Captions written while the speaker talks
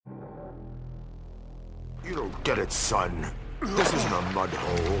You don't get it, son. This isn't a mud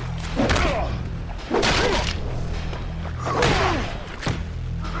hole.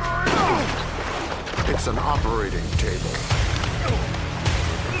 It's an operating table.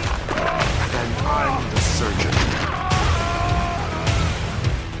 And I'm the surgeon.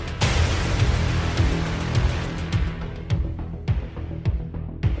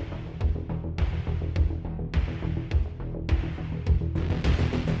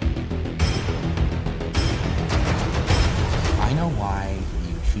 I know why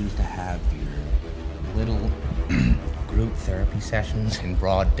you choose to have your little group therapy sessions in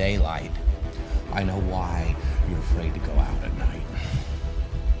broad daylight. I know why you're afraid to go out at night.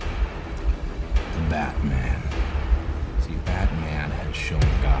 The Batman. See, Batman has shown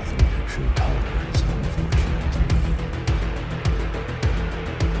Gotham their true colors, unfortunately.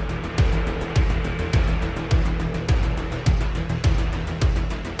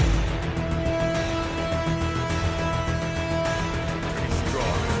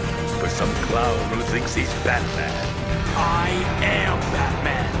 For some clown who thinks he's Batman. I am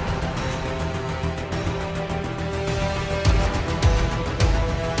Batman.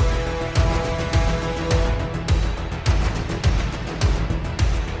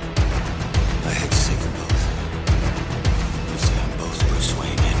 I had to save them both. You see, I'm both Bruce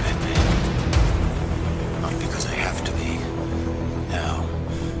Wayne and Batman. Not because I have to be. No.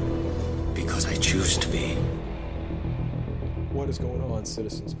 Because I choose to be. What is going on,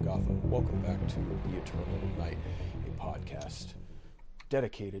 citizens of Gotham? Welcome back to The Eternal Night, a podcast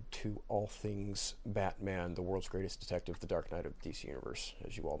dedicated to all things Batman, the world's greatest detective, the Dark Knight of the DC Universe.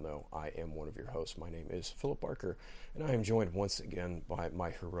 As you all know, I am one of your hosts. My name is Philip Barker, and I am joined once again by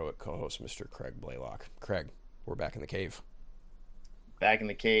my heroic co-host, Mr. Craig Blaylock. Craig, we're back in the cave. Back in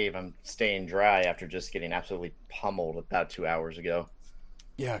the cave. I'm staying dry after just getting absolutely pummeled about 2 hours ago.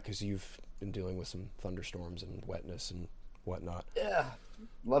 Yeah, because you've been dealing with some thunderstorms and wetness and whatnot. Yeah.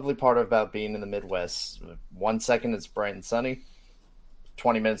 Lovely part about being in the Midwest. 1 second it's bright and sunny.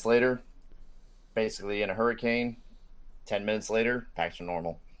 20 minutes later, basically in a hurricane. 10 minutes later, back to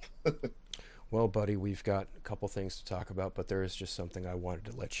normal. Well, buddy, we've got a couple things to talk about, but there is just something I wanted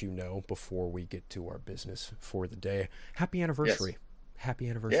to let you know before we get to our business for the day. Happy anniversary. Yes. Happy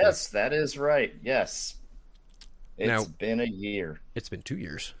anniversary. Yes, that is right. Yes. It's Now- been a year. It's been 2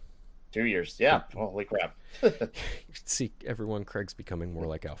 years. 2 years. Yeah. Holy crap. See, everyone, Craig's becoming more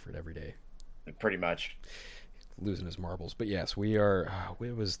like Alfred every day, Pretty much. losing his marbles. But yes, we are,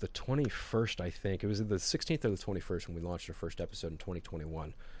 it was the 21st, I think. It was the 16th or the 21st when we launched our first episode in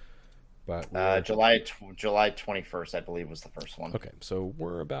 2021. But July 21st, I believe, was the first one. okay, so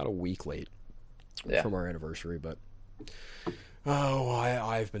we're about a week late Yeah. from our anniversary, but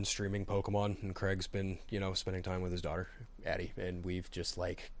I've been streaming Pokemon, and Craig's been, spending time with his daughter, Addie, and we've just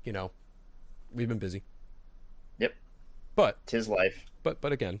we've been busy. Yep. But 'Tis life.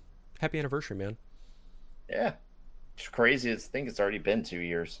 but again, happy anniversary, man. Yeah. It's crazy to think it's already been 2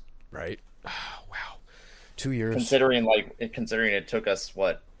 years. Right? Wow. 2 years. Considering it took us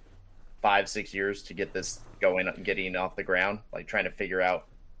 5-6 years to get this going and getting off the ground, like trying to figure out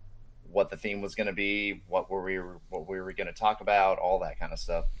what the theme was going to be, what we were going to talk about, all that kind of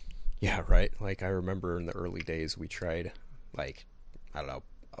stuff. Yeah, right. Like I remember in the early days we tried I don't know,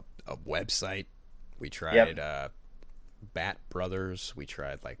 a website. We tried Bat Brothers, we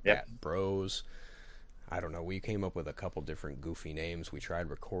tried Bat Bros. I don't know, we came up with a couple different goofy names. We tried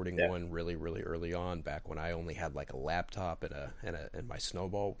recording one really, really early on, back when I only had a laptop and my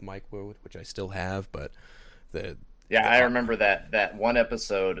Snowball mic, which I still have, but I remember that one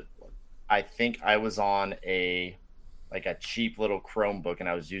episode. I think I was on a cheap little Chromebook, and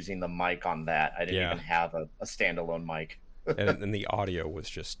I was using the mic on that. I didn't even have a standalone mic. and the audio was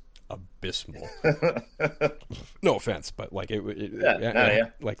just abysmal. No offense, but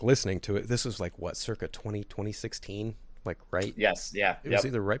listening to it, this was circa 2016, right? Yes, yeah. It was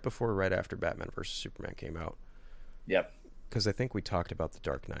either right before or right after Batman versus Superman came out. Yep. Because I think we talked about the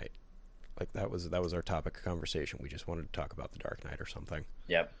Dark Knight. That was our topic of conversation. We just wanted to talk about the Dark Knight or something.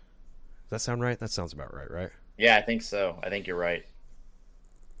 Yep. Does that sound right? That sounds about right? Yeah, I think so. I think you're right.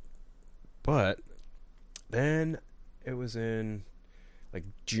 But then it was in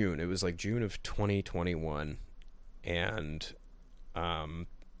June. It was June of 2021, and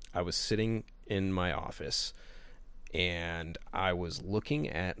I was sitting in my office, and I was looking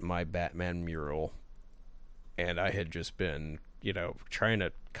at my Batman mural, and I had just been, trying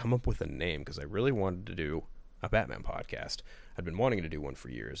to come up with a name because I really wanted to do a Batman podcast. I'd been wanting to do one for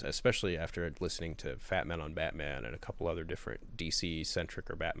years, especially after listening to Fat Man on Batman and a couple other different DC-centric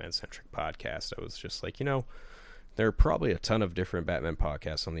or Batman-centric podcasts. I was just there are probably a ton of different Batman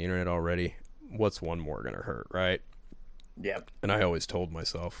podcasts on the internet already. what's one more gonna hurt, right? Yep. And I always told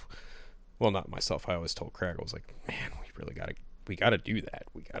myself, well, not myself, I always told Craig, I was like, man, we gotta do that.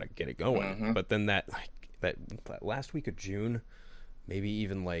 We gotta get it going. But then that last week of June, maybe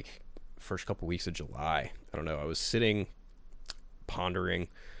even like first couple weeks of July, I don't know, I was sitting pondering,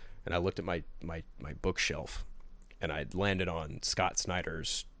 and I looked at my bookshelf, and I'd landed on Scott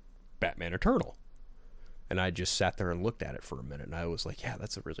Snyder's Batman Eternal. And I just sat there and looked at it for a minute, and I was like, yeah,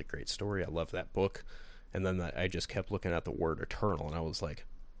 that's a really great story. I love that book. And then I just kept looking at the word Eternal, and I was like,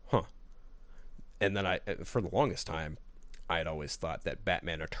 huh. And then for the longest time, I had always thought that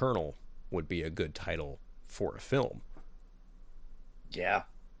Batman Eternal would be a good title for a film. Yeah.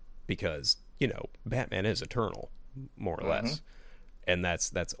 Because, Batman is eternal, more or less. And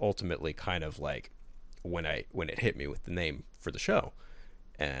that's ultimately kind of like when it hit me with the name for the show.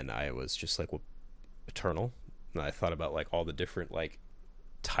 And I was just like, well, Eternal. And I thought about like all the different like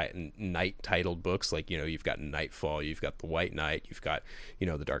night titled books, like, you've got Nightfall, you've got The White Knight, you've got,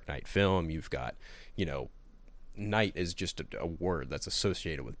 the Dark Knight film, you've got, night is just a word that's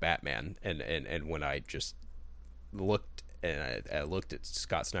associated with Batman. And when I just looked, and I looked at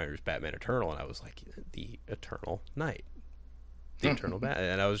Scott Snyder's Batman Eternal, and I was like, the Eternal Night, the Eternal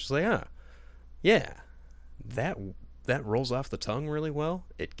Batman, and I was just like, yeah, that rolls off the tongue really well.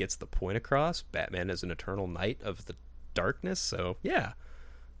 It gets the point across. Batman is an eternal knight of the darkness, so yeah.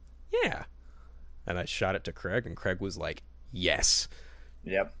 And I shot it to Craig, and Craig was like, yes.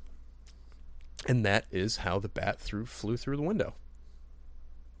 Yep. And that is how the bat flew through the window.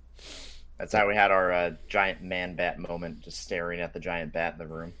 That's how we had our giant man bat moment, just staring at the giant bat in the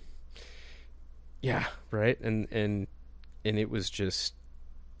room. Yeah, right. And it was just,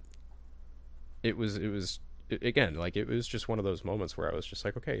 it was again, like, it was just one of those moments where I was just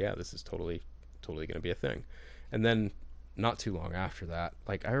like, okay, yeah, this is totally going to be a thing. And then not too long after that,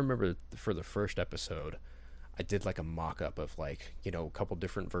 like, I remember for the first episode, I did like a mock-up of like, a couple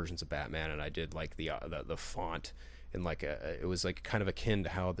different versions of Batman, and I did like the font, and like it was like kind of akin to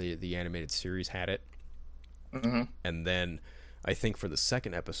how the animated series had it. And then I think for the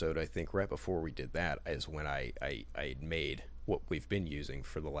second episode, I think right before we did that is when I made what we've been using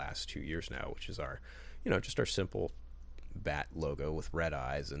for the last 2 years now, which is our, just our simple bat logo with red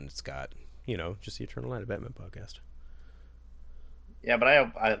eyes, and it's got, just the Eternal Night of Batman podcast. Yeah, but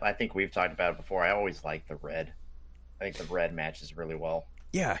I think we've talked about it before. I always like the red. I think the red matches really well.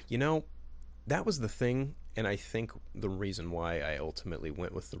 Yeah, that was the thing, and I think the reason why I ultimately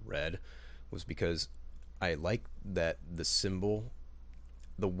went with the red was because I like that the symbol,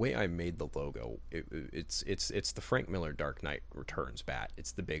 the way I made the logo, it's the Frank Miller Dark Knight Returns bat.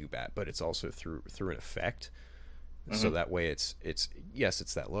 It's the big bat, but it's also through an effect. So that way it's yes,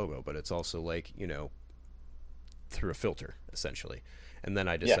 it's that logo, but it's also like, through a filter, essentially. And then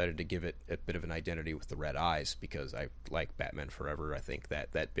I decided to give it a bit of an identity with the red eyes, because I like Batman Forever. I think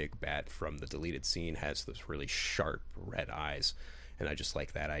that big bat from the deleted scene has those really sharp red eyes, and I just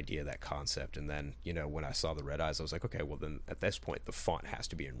like that idea, that concept. And then, when I saw the red eyes, I was like, okay, well then at this point the font has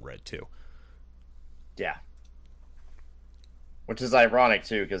to be in red too. Yeah. Which is ironic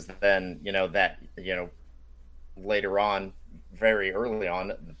too, because then, later on, very early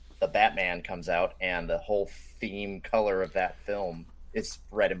on, the Batman comes out, and the whole theme color of that film is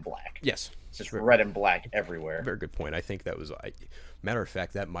red and black. Yes. It's just red and black everywhere. Very good point. I think that was, matter of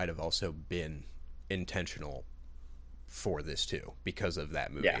fact, that might have also been intentional for this too, because of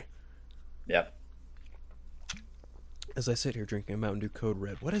that movie. Yeah. Yep. As I sit here drinking a Mountain Dew Code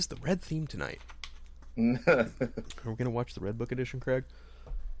Red, what is the red theme tonight? Are we going to watch the Red Book edition, Craig?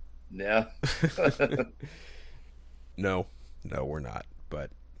 Yeah. No, we're not.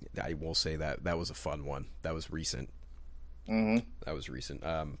 But I will say that was a fun one. That was recent. That was recent.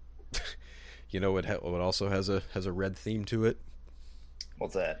 What also has a red theme to it?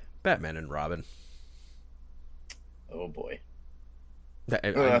 What's that? Batman and Robin. Oh boy.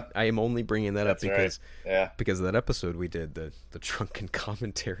 I am only bringing that up because because of that episode we did, the drunken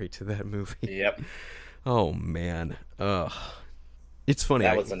commentary to that movie. Yep. Oh man. It's funny.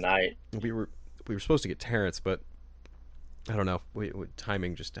 That was a night. We were supposed to get Terrence, but I don't know.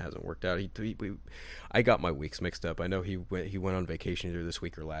 Timing just hasn't worked out. I got my weeks mixed up. I know he went on vacation either this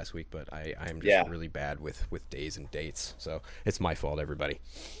week or last week, but I'm just really bad with days and dates. So it's my fault, everybody.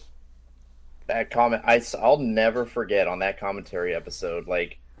 That comment, I'll never forget on that commentary episode.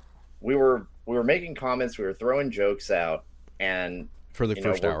 Like, we were making comments, we were throwing jokes out, and for the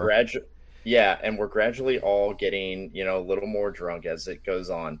first hour, and we're gradually all getting a little more drunk as it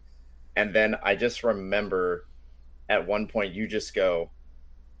goes on, and then I just remember at one point you just go,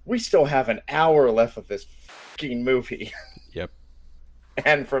 "We still have an hour left of this fucking movie." Yep.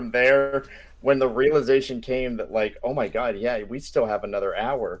 And from there, when the realization came that, like, oh my God, yeah, we still have another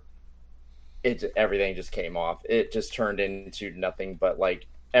hour, everything just came off. It just turned into nothing but, like,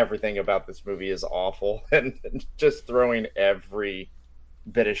 everything about this movie is awful, and just throwing every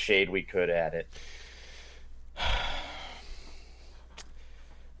bit of shade we could at it.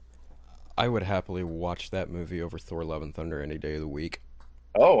 I would happily watch that movie over Thor: Love and Thunder any day of the week.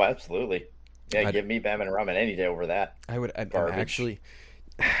 Oh, absolutely. Yeah, give me Batman and Robin any day over that. I'm Garbage. actually,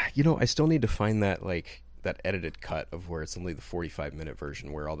 I still need to find that, like, that edited cut of where it's only the 45-minute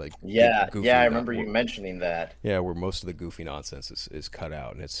version where all the goofy I remember you mentioning that. Yeah, where most of the goofy nonsense is cut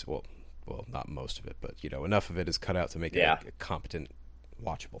out, and it's well, not most of it, but enough of it is cut out to make it a competent,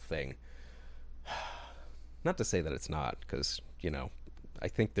 watchable thing. Not to say that it's not, because I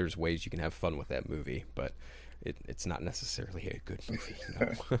think there's ways you can have fun with that movie, but it's not necessarily a good movie.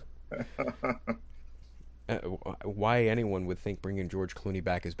 Why anyone would think bringing George Clooney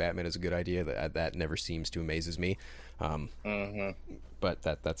back as Batman is a good idea, that never seems to amazes me. But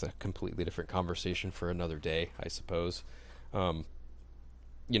that's a completely different conversation for another day, I suppose. Another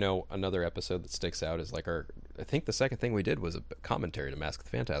episode that sticks out is, like, I think the second thing we did was a commentary to Mask of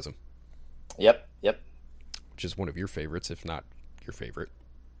the Phantasm. Yep. Which is one of your favorites, if not your favorite.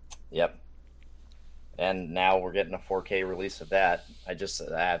 Yep. And now we're getting a 4K release of that. I just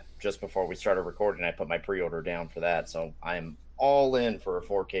before we started recording, I put my pre-order down for that, so I'm all in for a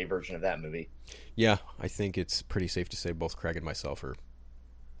 4K version of that movie. Yeah, I think it's pretty safe to say both Craig and myself are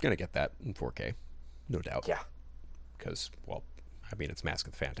gonna get that in 4K, no doubt. Yeah. Because, well, I mean, it's Mask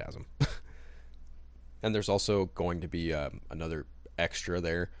of the Phantasm. And there's also going to be another extra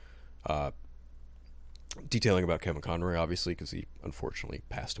there, detailing about Kevin Conroy, obviously, because he unfortunately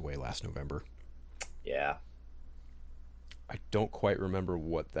passed away last November. Yeah. I don't quite remember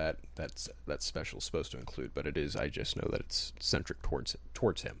what that special is supposed to include, but it is. I just know that it's centric towards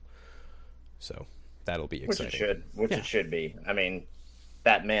him. So that'll be exciting. It should be. I mean,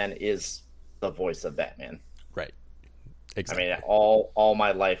 Batman is the voice of Batman. Right. Exactly. I mean, all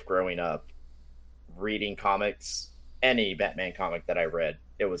my life growing up, reading comics, any Batman comic that I read,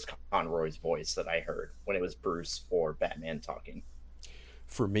 it was Conroy's voice that I heard when it was Bruce or Batman talking.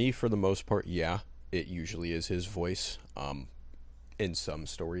 For me, for the most part, yeah, it usually is his voice. In some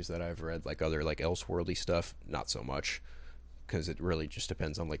stories that I've read, like other, like, Elseworldy stuff, not so much, because it really just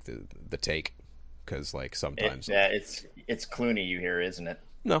depends on, like, the take. Because, like, sometimes it's Clooney you hear, isn't it?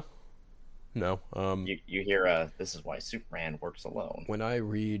 No. You hear this is why Superman works alone. When I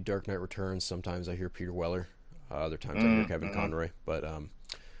read Dark Knight Returns, sometimes I hear Peter Weller. Other times I hear Kevin Conroy. But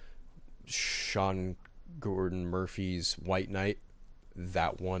Sean Gordon Murphy's White Knight,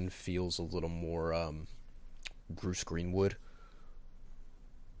 that one feels a little more Bruce Greenwood.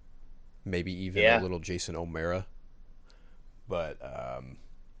 Maybe even a little Jason O'Mara. But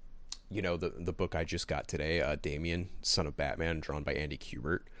the book I just got today, Damien, Son of Batman, drawn by Andy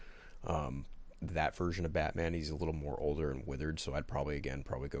Kubert. That version of Batman, he's a little more older and withered, so I'd probably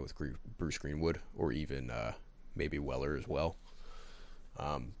go with Bruce Greenwood, or even maybe Weller as well.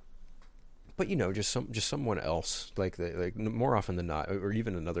 But just someone else, like more often than not, or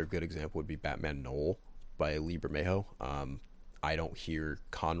even another good example would be Batman Noel by Lee Bermejo. I don't hear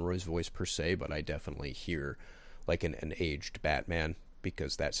Conroy's voice per se, but I definitely hear, like, an aged Batman,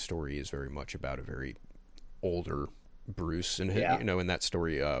 because that story is very much about a very older Bruce, and in that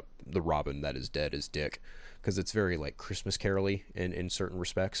story, the Robin that is dead is Dick, because it's very, like, Christmas Carol-y in certain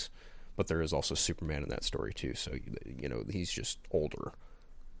respects, but there is also Superman in that story too, so he's just older.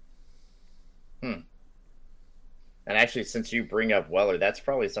 And actually, since you bring up Weller, that's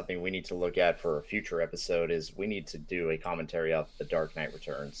probably something we need to look at for a future episode. Is we need to do a commentary of The Dark Knight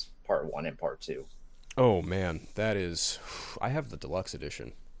Returns, Part 1 and Part 2. Oh man, that is. I have the deluxe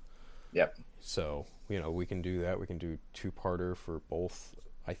edition. Yep. So we can do that. We can do two-parter for both.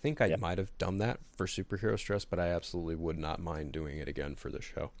 I think I might have done that for Superhero Stress, but I absolutely would not mind doing it again for the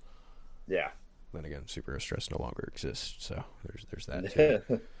show. Yeah. Then again, Superhero Stress no longer exists, so there's that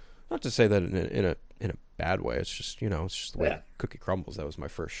too. Not to say that in a bad way. It's just it's just the way Cookie Crumbles. That was my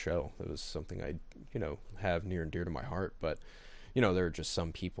first show. That was something I have near and dear to my heart. But there are just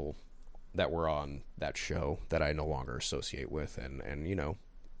some people that were on that show that I no longer associate with, and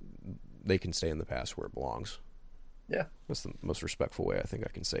they can stay in the past where it belongs. Yeah, that's the most respectful way I think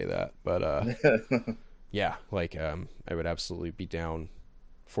I can say that. But yeah, like I would absolutely be down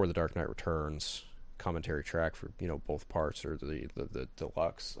for The Dark Knight Returns commentary track for both parts, or the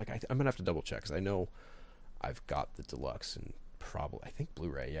deluxe. Like I'm gonna have to double check, because I know I've got the deluxe and probably I think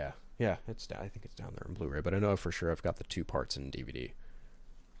Blu-ray. Yeah, it's down. I think it's down there in Blu-ray, but I know for sure I've got the 2 parts in DVD.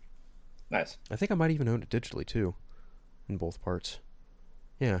 Nice. I think I might even own it digitally too, in both parts.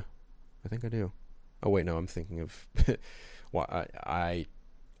 Yeah, I think I do. Oh wait, no, I'm thinking of. Well, I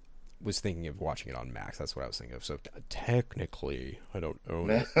was thinking of watching it on Max. That's what I was thinking of. So technically, I don't own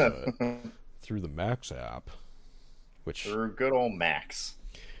it, but through the Max app, which Or good old Max.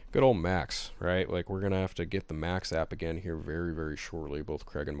 good old Max, right? Like we're gonna have to get the Max app again here very, very shortly. Both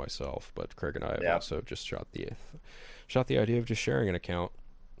Craig and myself, but Craig and I have also just shot the idea of just sharing an account.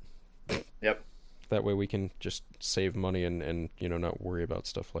 Yep. That way we can just save money and not worry about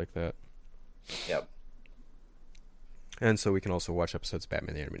stuff like that. Yep. And so we can also watch episodes of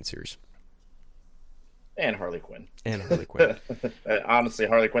Batman the Animated Series. And Harley Quinn. And Harley Quinn. Honestly,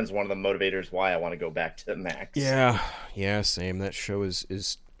 Harley Quinn's one of the motivators why I want to go back to Max. Yeah, same. That show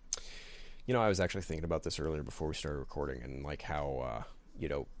is I was actually thinking about this earlier before we started recording, and like how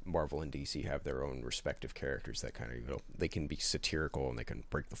Marvel and DC have their own respective characters that kind of they can be satirical and they can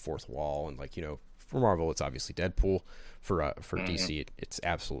break the fourth wall, and like for Marvel it's obviously Deadpool, for DC it's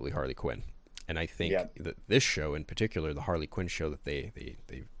absolutely Harley Quinn. And I think that this show in particular, the Harley Quinn show that they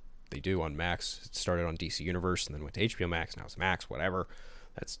do on Max, it started on DC Universe and then went to HBO Max, now it's Max, whatever.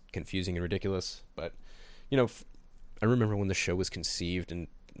 That's confusing and ridiculous. But, I remember when the show was conceived and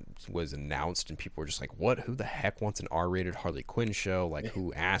was announced and people were just like, what? Who the heck wants an R-rated Harley Quinn show? Like,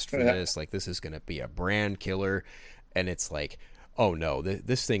 who asked for this? Like, this is going to be a brand killer. And it's like, oh no,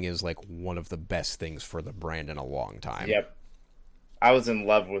 this thing is like one of the best things for the brand in a long time. Yep. I was in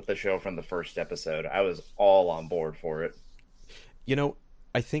love with the show from the first episode. I was all on board for it.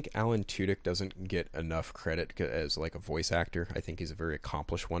 I think Alan Tudyk doesn't get enough credit as like a voice actor. I think he's a very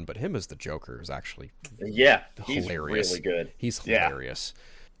accomplished one, but him as the Joker is actually he's hilarious. Really good. He's hilarious.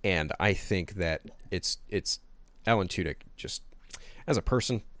 And I think that it's Alan Tudyk just as a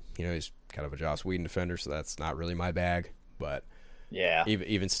person, he's kind of a Joss Whedon defender, so that's not really my bag, but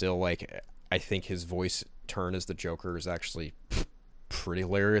even still, like, I think his voice turn as the Joker is actually pretty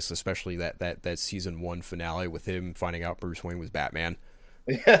hilarious, especially that season 1 finale with him finding out Bruce Wayne was Batman.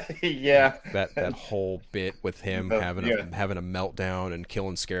 Yeah. That whole bit with him having a meltdown and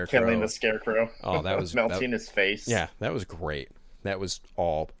killing Scarecrow. Killing the Scarecrow. Oh, that was melting his face. Yeah, that was great. That was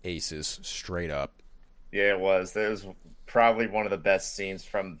all aces, straight up. Yeah, it was. That was probably one of the best scenes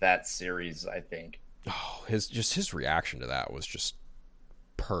from that series, I think. Oh, his reaction to that was just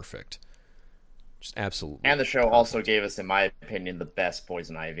perfect. Just absolutely. And the show perfect. Also gave us, in my opinion, the best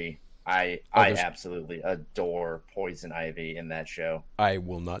Poison Ivy. I absolutely adore Poison Ivy in that show. I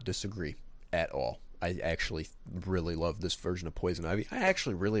will not disagree at all. I actually really love this version of Poison Ivy. I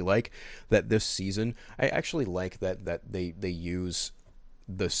actually really like that this season. I actually like that they use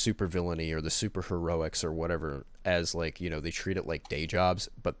the supervillainy or the superheroics or whatever as like, they treat it like day jobs,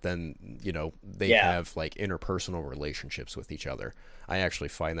 but then, they have like interpersonal relationships with each other. I actually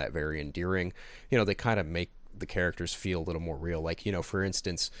find that very endearing. They kind of make the characters feel a little more real. Like, for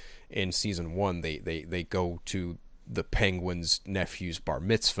instance, in season 1, they go to the Penguin's nephew's bar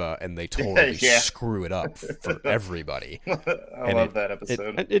mitzvah and they totally screw it up for everybody. I love that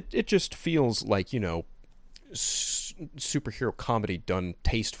episode. It just feels like, superhero comedy done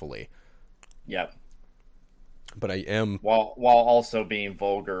tastefully. Yep. But I am... While also being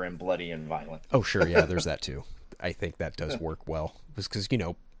vulgar and bloody and violent. Oh, sure, yeah, there's that too. I think that does work well. Because,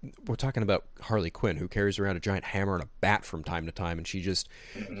 we're talking about Harley Quinn, who carries around a giant hammer and a bat from time to time, and she just,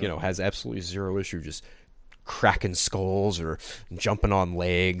 has absolutely zero issue just cracking skulls or jumping on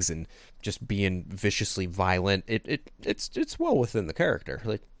legs and just being viciously violent. It's well within the character.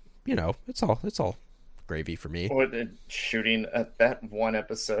 Like, it's all gravy for me. Shooting at that one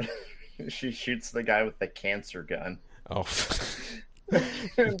episode, she shoots the guy with the cancer gun. Oh.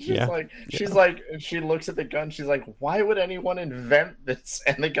 She looks at the gun. She's like, why would anyone invent this?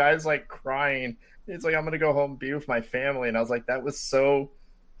 And the guy's like crying. He's like, I'm going to go home and be with my family. And I was like, that was so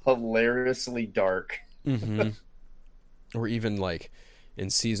hilariously dark. Mm-hmm. Or even like in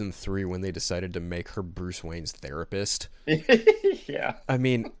season 3 when they decided to make her Bruce Wayne's therapist. Yeah. I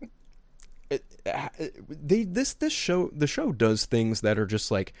mean, the show does things that are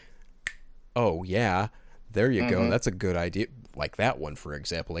just like, oh yeah, there you go. That's a good idea. Like that one, for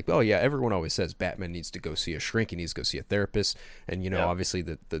example. Like, oh yeah, everyone always says Batman needs to go see a shrink. He needs to go see a therapist. And, obviously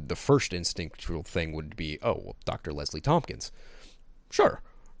the first instinctual thing would be, oh, well, Dr. Leslie Tompkins. Sure,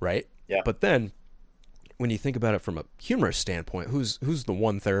 right? Yeah. But then when you think about it from a humorous standpoint, who's the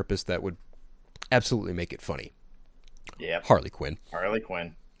one therapist that would absolutely make it funny? Yeah. Harley Quinn.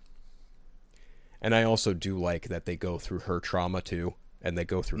 And I also do like that they go through her trauma too. And they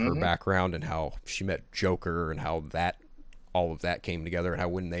go through her background and how she met Joker and how all of that came together, and how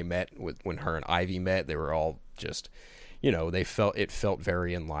when they met, when her and Ivy met, they were all just, it felt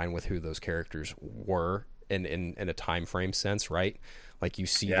very in line with who those characters were, in a time frame sense, right? Like you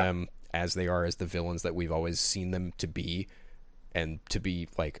see them as they are, as the villains that we've always seen them to be, and to be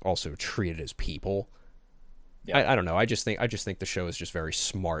like also treated as people. I don't know. I just think the show is just very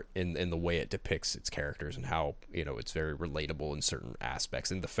smart in the way it depicts its characters and how, you know, it's very relatable in certain aspects,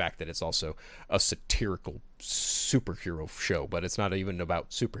 and the fact that it's also a satirical superhero show, but it's not even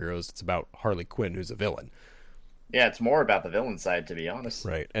about superheroes. It's about Harley Quinn, who's a villain. Yeah, it's more about the villain side, to be honest.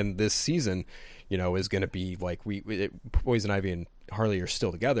 Right. And this season, you know, is going to be like Poison Ivy and Harley are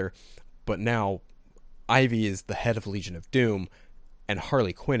still together, but now Ivy is the head of Legion of Doom, and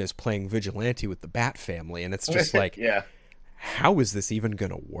Harley Quinn is playing vigilante with the Bat family, and it's just like, how is this even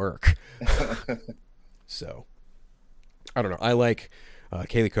gonna work? So, I don't know. I like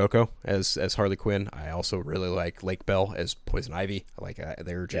Kaylee Cuoco as Harley Quinn. I also really like Lake Bell as Poison Ivy.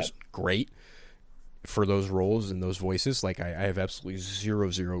 They're just great for those roles and those voices. Like I have absolutely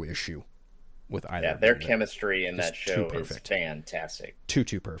zero issue with either. Yeah, their chemistry in that show is fantastic.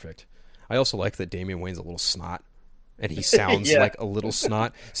 Too perfect. I also like that Damian Wayne's a little snot. And he sounds like a little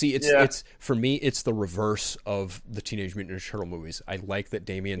snot. See, it's for me, it's the reverse of the Teenage Mutant Ninja Turtle movies. I like that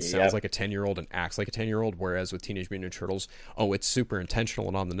Damian sounds like a 10-year-old and acts like a 10-year-old, whereas with Teenage Mutant Ninja Turtles, it's super intentional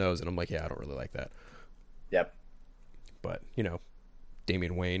and on the nose, and I'm like, yeah, I don't really like that. Yep. But, you know,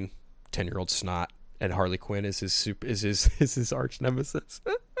 Damian Wayne, 10-year-old snot, and Harley Quinn is his arch nemesis.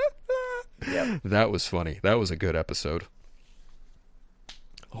 Yep. That was funny. That was a good episode.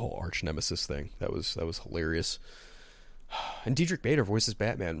 The whole arch nemesis thing. That was hilarious. And Diedrich Bader voices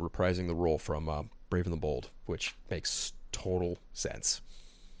Batman, reprising the role from Brave and the Bold, which makes total sense.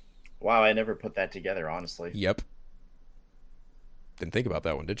 Wow, I never put that together, honestly. Yep. Didn't think about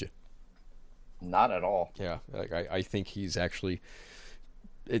that one, did you? Not at all. Yeah, like I think he's actually...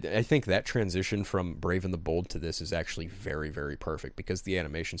 I think that transition from Brave and the Bold to this is actually very, very perfect, because the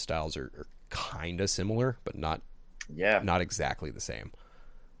animation styles are kind of similar, but not exactly the same.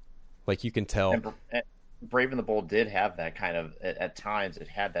 Like, you can tell... And Brave and the Bold did have that kind of, at times, it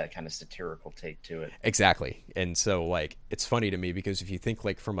had that kind of satirical take to it. Exactly. And so, like, it's funny to me because if you think,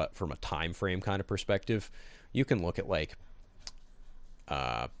 like, from a time frame kind of perspective, you can look at, like,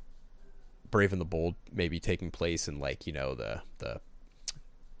 Brave and the Bold maybe taking place in, like, you know, the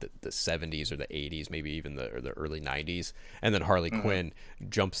 70s or the 80s, maybe even the early 90s, and then Harley Quinn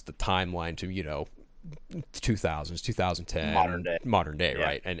jumps the timeline to, you know, 2000s, 2010, modern day,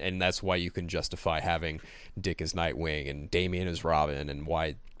 right? And that's why you can justify having Dick as Nightwing and Damian as Robin, and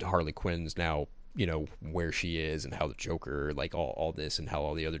why Harley Quinn's now, you know, where she is, and how the Joker, like all this, and how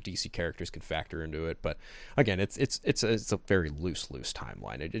all the other DC characters can factor into it. But again, it's a very loose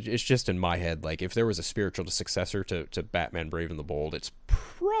timeline. It's just in my head, like, if there was a spiritual successor to Batman Brave and the Bold, it's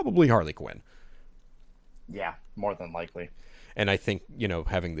probably Harley Quinn. Yeah, more than likely. And I think, you know,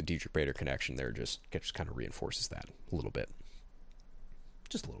 having the Diedrich Bader connection there just kind of reinforces that a little bit.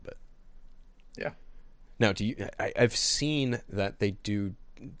 Just a little bit. Yeah. Now, I've seen that they do...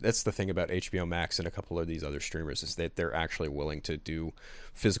 That's the thing about HBO Max and a couple of these other streamers, is that they're actually willing to do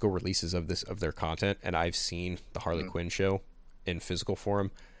physical releases of their content. And I've seen the Harley Quinn show in physical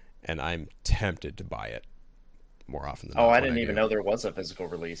form, and I'm tempted to buy it more often than not. I didn't even know there was a physical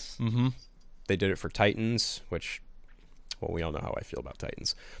release. Mm-hmm. They did it for Titans, which... Well, we all know how I feel about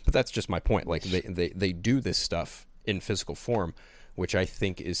Titans, but that's just my point. Like, they do this stuff in physical form, which I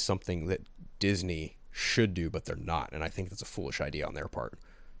think is something that Disney should do, but they're not, and I think that's a foolish idea on their part.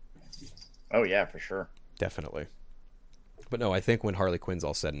 Oh yeah, for sure, definitely. But no, I think when Harley Quinn's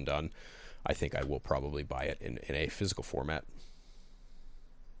all said and done, I think I will probably buy it in a physical format,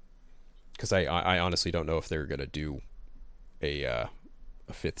 because I honestly don't know if they're gonna do a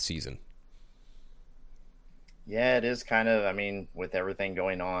fifth season. Yeah, it is kind of, I mean, with everything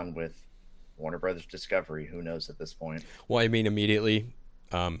going on with Warner Brothers Discovery, who knows at this point? Well, I mean, immediately,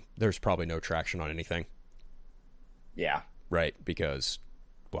 there's probably no traction on anything. Yeah. Right, because,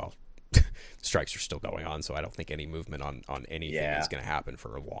 well, strikes are still going on, so I don't think any movement on anything is going to happen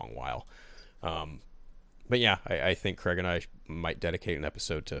for a long while. But yeah, I think Craig and I might dedicate an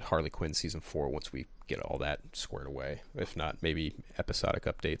episode to Harley Quinn Season 4 once we get all that squared away. If not, maybe episodic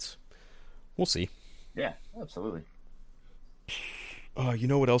updates. We'll see. Yeah, absolutely. You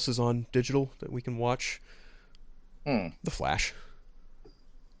know what else is on digital that we can watch? The Flash.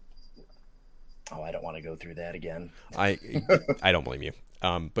 Oh, I don't want to go through that again. I don't blame you.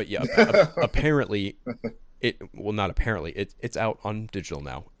 But yeah, apparently, not apparently, it's out on digital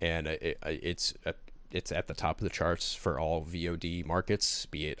now, and it's at the top of the charts for all VOD markets,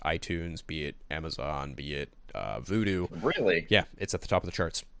 be it iTunes, be it Amazon, be it Vudu. Really? Yeah, it's at the top of the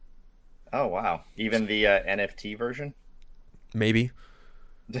charts. Oh, wow. Even the NFT version? Maybe.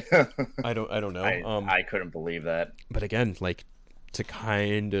 I don't know. I couldn't believe that. But again, like, to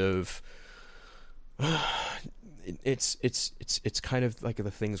kind of it's kind of like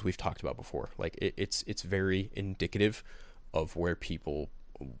the things we've talked about before. Like, it's very indicative of where people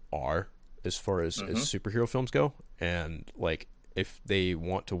are as far as superhero films go, and like, if they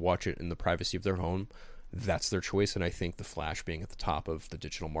want to watch it in the privacy of their home, that's their choice. And I think The Flash being at the top of the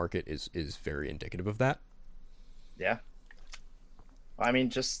digital market is very indicative of that. Yeah. I mean,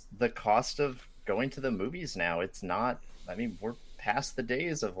 just the cost of going to the movies now, it's not, I mean, we're past the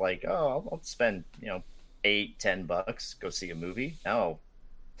days of like, oh, I'll spend, $8-10, go see a movie. No.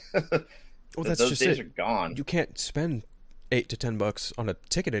 Well, that's those just days it. are gone. You can't spend $8 to $10 on a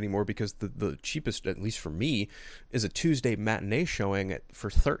ticket anymore, because the cheapest, at least for me, is a Tuesday matinee showing for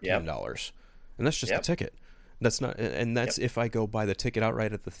 $13, and that's just the ticket. That's not, and that's if I go buy the ticket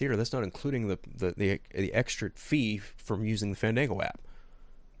outright at the theater. That's not including the extra fee from using the Fandango app.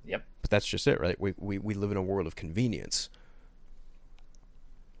 Yep. But that's just it, right? We live in a world of convenience.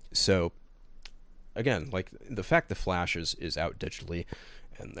 So, again, like, the fact the Flash is out digitally,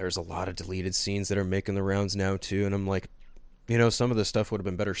 and there's a lot of deleted scenes that are making the rounds now too, and I'm like, some of this stuff would have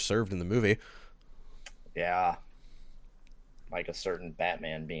been better served in the movie. Yeah. Like a certain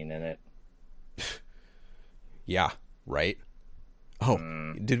Batman being in it. Yeah, right? Oh,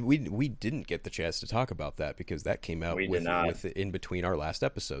 we didn't get the chance to talk about that, because that came out with in between our last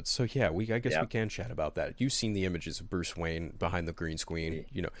episodes. So yeah, I guess we can chat about that. You've seen the images of Bruce Wayne behind the green screen,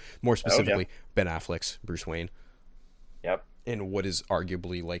 more specifically Ben Affleck's Bruce Wayne. Yep. In what is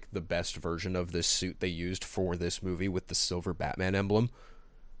arguably like the best version of this suit they used for this movie, with the silver Batman emblem.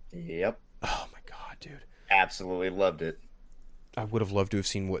 Yep. Oh my god, dude. Absolutely loved it. I would have loved to have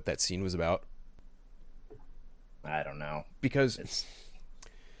seen what that scene was about. I don't know. Because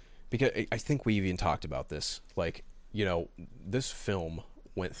I think we even talked about this. Like, this film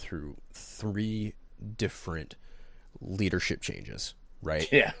went through 3 different leadership changes,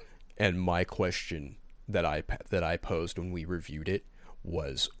 right? Yeah. And my question that I posed when we reviewed it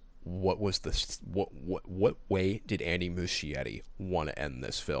was, what way did Andy Muschietti want to end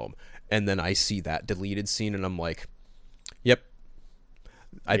this film? And then I see that deleted scene, and I'm like, yep,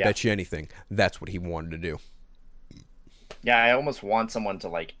 I bet you anything that's what he wanted to do. Yeah, I almost want someone to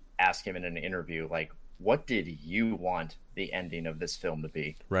like ask him in an interview, like, what did you want the ending of this film to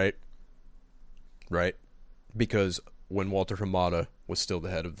be? Right. Because when Walter Hamada was still the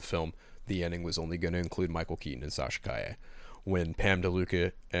head of the film, the ending was only going to include Michael Keaton and Sasha Calle. When Pam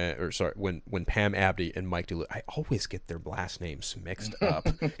DeLuca, when Pam Abdi and Mike DeLuca, I always get their last names mixed up,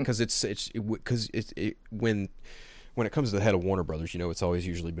 because when it comes to the head of Warner Brothers, it's always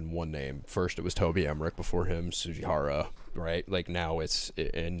usually been one name. First it was Toby Emmerich, before him Sujihara, right? Like, now it's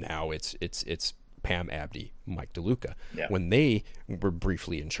Pam Abdi, Mike DeLuca. Yeah. When they were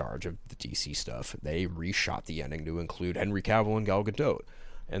briefly in charge of the DC stuff, they reshot the ending to include Henry Cavill and Gal Gadot.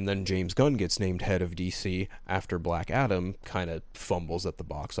 And then James Gunn gets named head of DC after Black Adam kind of fumbles at the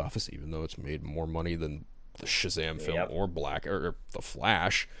box office, even though it's made more money than the Shazam film or The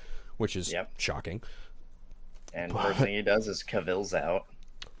Flash, which is shocking. And first thing he does is Cavill's out.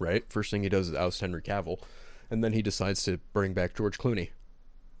 Right? First thing he does is oust Henry Cavill. And then he decides to bring back George Clooney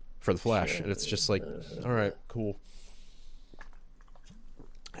for The Flash. And it's just like, all right, cool.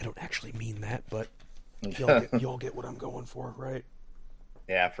 I don't actually mean that, but y'all get what I'm going for, right?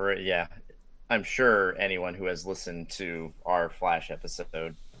 Yeah, I'm sure anyone who has listened to our Flash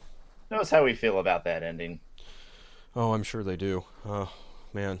episode knows how we feel about that ending. Oh, I'm sure they do.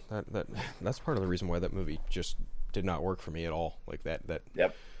 Man, that's part of the reason why that movie just did not work for me at all. Like, that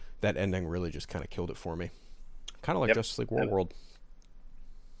ending really just kind of killed it for me. Kind of like Justice League World.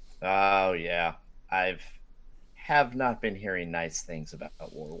 Oh yeah, have not been hearing nice things about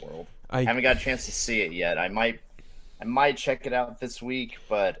World. I haven't got a chance to see it yet. I might check it out this week,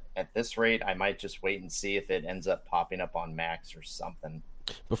 but at this rate, I might just wait and see if it ends up popping up on Max or something.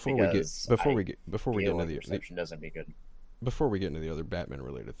 Before we get into the reception doesn't be good. Before we get into the other Batman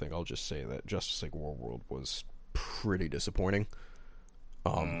related thing, I'll just say that Justice League World was pretty disappointing.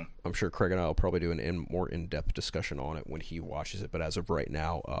 I'm sure Craig and I will probably do a more in-depth discussion on it when he watches it, but as of right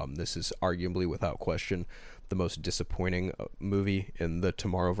now, this is arguably, without question, the most disappointing movie in the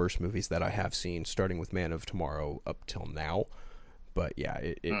Tomorrowverse movies that I have seen, starting with Man of Tomorrow up till now. But yeah,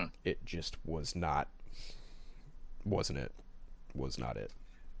 it just was not it.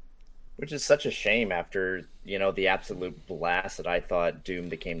 Which is such a shame after, the absolute blast that I thought Doom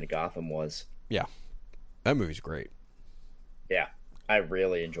That Came to Gotham was. Yeah. That movie's great. Yeah. I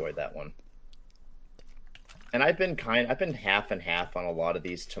really enjoyed that one. And I've been half and half on a lot of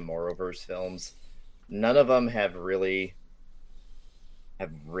these Tomorrowverse films. None of them have really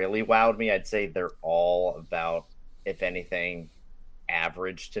have really wowed me. I'd say they're all about, if anything,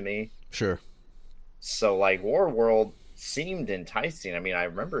 average to me. Sure. So like Warworld seemed enticing. I mean, I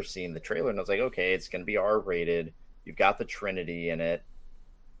remember seeing the trailer and I was like, okay, it's going to be R-rated. You've got the Trinity in it.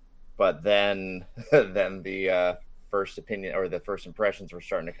 But then then the first opinion or the first impressions were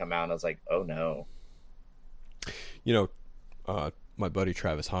starting to come out and I was like, oh no. You know, my buddy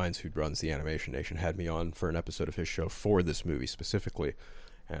Travis Hines, who runs the Animation Nation, had me on for an episode of his show for this movie specifically,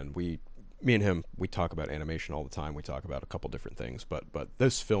 and me and him, we talk about animation all the time. We talk about a couple different things, but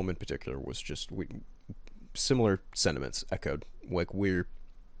this film in particular was just similar sentiments echoed. Like, we're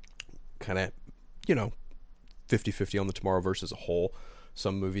kind of, 50-50 on the Tomorrowverse as a whole.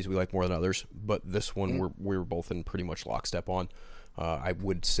 Some movies we like more than others, but this one we're both in pretty much lockstep on. I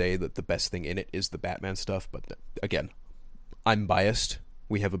would say that the best thing in it is the Batman stuff, but again, I'm biased.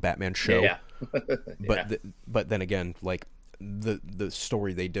 We have a Batman show, Yeah. but then again, like the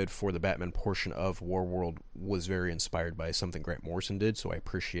story they did for the Batman portion of Warworld was very inspired by something Grant Morrison did, so I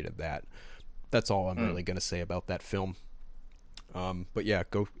appreciated that. That's all I'm really gonna say about that film. But yeah,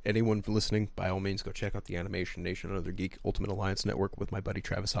 anyone listening, by all means, go check out the Animation Nation, another Geek Ultimate Alliance network with my buddy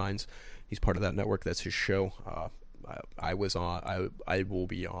Travis Hines. He's part of that network. That's his show. I will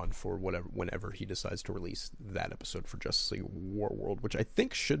be on for whenever he decides to release that episode for Justice League Warworld, which I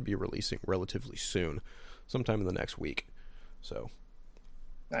think should be releasing relatively soon, sometime in the next week. So,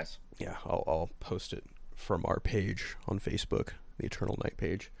 Nice. yeah, I'll post it from our page on Facebook, the Eternal Night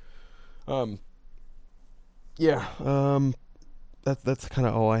page. That's kind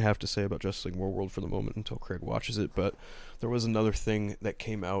of all I have to say about Justice League Warworld for the moment until Craig watches it. But there was another thing that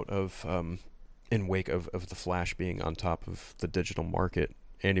came out of in wake of the Flash being on top of the digital market.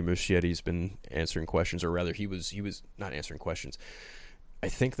 Andy Muschietti's been answering questions, or rather, he was not answering questions. I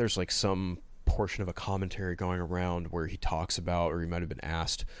think there's like some portion of a commentary going around where he talks about, or he might have been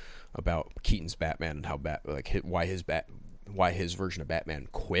asked about Keaton's Batman and how why his version of Batman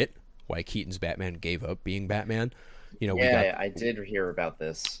quit, why Keaton's Batman gave up being Batman. I did hear about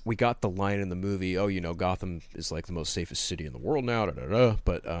this. We got the line in the movie, Gotham is like the most safest city in the world now,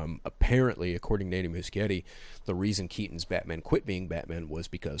 but apparently, according to Andy Muschietti, the reason Keaton's Batman quit being Batman was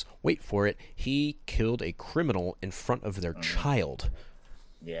because, wait for it, he killed a criminal in front of their child.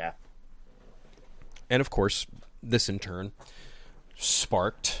 Yeah. And of course, this in turn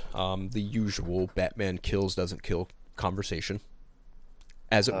sparked the usual Batman kills doesn't kill conversation.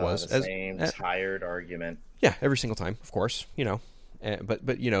 As it was. The same tired argument. Yeah, every single time, of course, But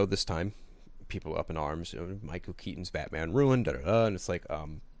this time, people up in arms. Michael Keaton's Batman ruined, and it's like,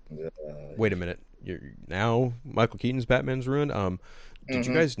 wait a minute, now Michael Keaton's Batman's ruined. Did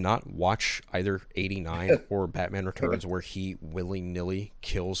you guys not watch either 89 or Batman Returns, where he willy-nilly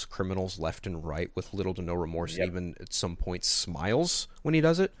kills criminals left and right with little to no remorse, and even at some point smiles when he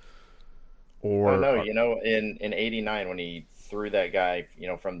does it? Or in 89 when he threw that guy,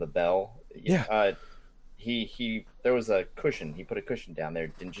 from the bell. Yeah. He there was a cushion. He put a cushion down there.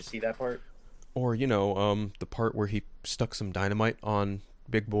 Didn't you see that part? Or the part where he stuck some dynamite on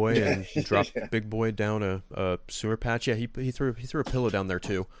Big Boy and dropped Big Boy down a sewer patch. Yeah, he threw a pillow down there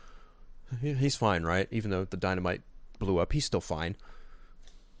too. He's fine, right? Even though the dynamite blew up, he's still fine.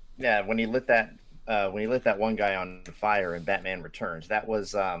 Yeah, when he lit that one guy on fire in Batman Returns, that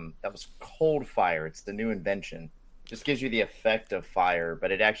was cold fire. It's the new invention. Just gives you the effect of fire, but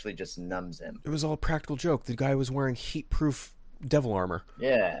it actually just numbs him. It was all a practical joke. The guy was wearing heat-proof devil armor.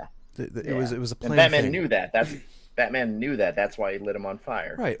 Yeah. It was a planned and Batman thing. knew that. Batman knew that. That's why he lit him on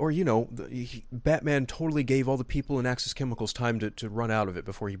fire. Right. Or, Batman totally gave all the people in Axis Chemicals time to run out of it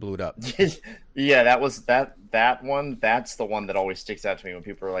before he blew it up. Yeah, that was that one. That's the one that always sticks out to me when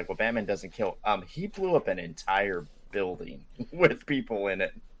people are like, well, Batman doesn't kill. He blew up an entire building with people in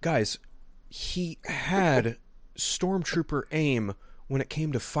it. Guys, he had stormtrooper aim when it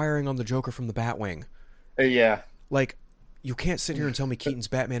came to firing on the Joker from the Batwing. Yeah. Like, you can't sit here and tell me Keaton's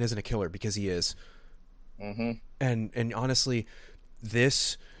Batman isn't a killer, because he is. Mm-hmm. And honestly,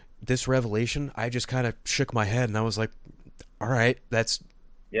 this revelation, I just kind of shook my head and I was like, all right, that's...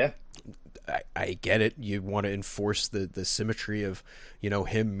 Yeah. I get it. You want to enforce the symmetry of,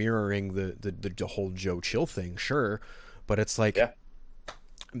 him mirroring the whole Joe Chill thing, sure. But it's like,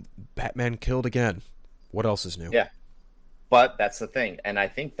 Batman killed again. What else is new? Yeah. But that's the thing. And I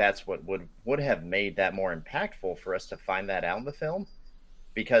think that's what would have made that more impactful for us to find that out in the film.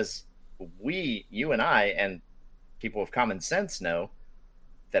 Because you and I, and people with common sense know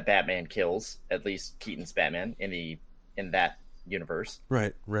that Batman kills, at least Keaton's Batman, in that universe.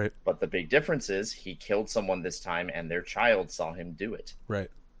 Right. But the big difference is he killed someone this time and their child saw him do it. Right.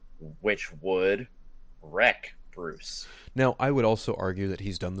 Which would wreck Bruce. Now, I would also argue that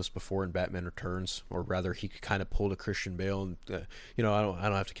he's done this before in Batman Returns, or rather, he kind of pulled a Christian Bale, and I don't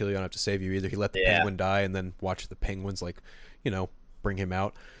have to kill you, I don't have to save you either. He let the Penguin die, and then watched the Penguins bring him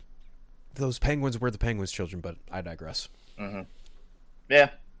out. Those Penguins were the Penguins' children, but I digress. Mm-hmm. Yeah,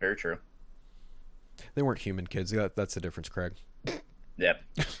 very true. They weren't human kids. That's the difference, Craig. Yep,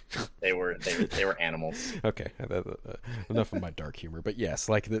 they were animals. Okay, enough of my dark humor. But yes,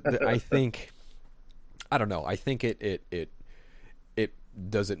 like I think, I don't know. I think it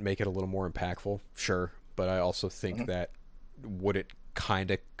does it make it a little more impactful, sure. But I also think that would it kind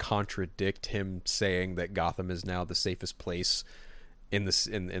of contradict him saying that Gotham is now the safest place in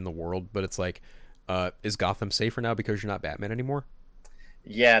the world? But it's like, is Gotham safer now because you're not Batman anymore?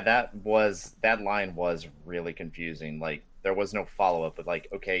 Yeah, that line was really confusing. Like, there was no follow-up, but like,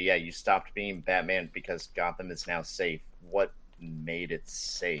 okay, yeah, you stopped being Batman because Gotham is now safe. What made it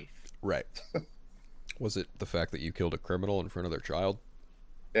safe? Right. Was it the fact that you killed a criminal in front of their child?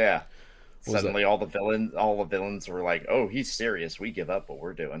 Yeah. Suddenly all the villains were like, oh, he's serious. We give up what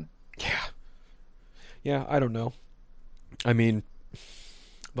we're doing. Yeah. Yeah, I don't know. I mean,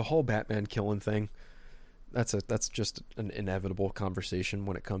 the whole Batman killing thing, that's just an inevitable conversation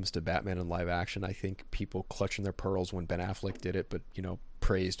when it comes to Batman in live action. I think people clutching their pearls when Ben Affleck did it, but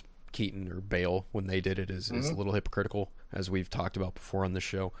praised Keaton or Bale when they did it is a little hypocritical, as we've talked about before on this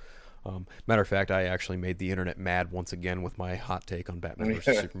show. Matter of fact, I actually made the internet mad once again with my hot take on Batman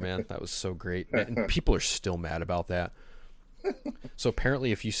vs. Superman. That was so great, and people are still mad about that. So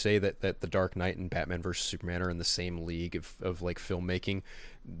apparently, if you say that The Dark Knight and Batman vs. Superman are in the same league of like filmmaking,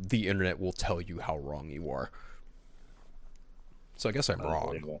 the internet will tell you how wrong you are. So I guess I'm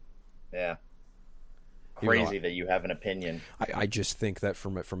wrong. Yeah. Crazy that you have an opinion. I just think that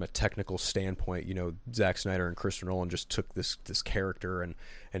from a technical standpoint, Zack Snyder and Christopher Nolan just took this character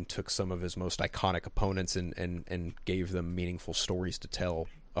and took some of his most iconic opponents and gave them meaningful stories to tell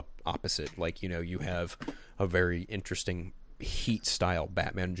opposite. Like, you have a very interesting Heat style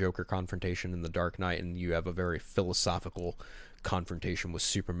Batman Joker confrontation in The Dark Knight, and you have a very philosophical confrontation with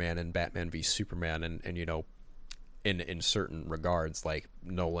Superman and Batman v Superman, and in certain regards, like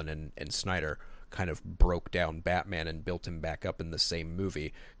Nolan and Snyder kind of broke down Batman and built him back up in the same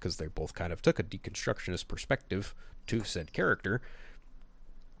movie, because they both kind of took a deconstructionist perspective to said character.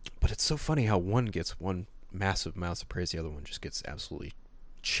 But it's so funny how one gets one massive amounts of praise, the other one just gets absolutely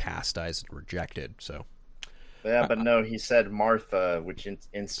chastised and rejected. So yeah, but no, he said Martha, which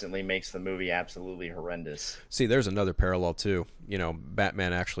instantly makes the movie absolutely horrendous. See, there's another parallel too.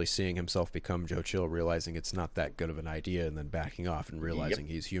 Batman actually seeing himself become Joe Chill, realizing it's not that good of an idea, and then backing off and realizing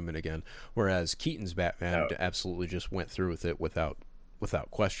he's human again. Whereas Keaton's Batman absolutely just went through with it without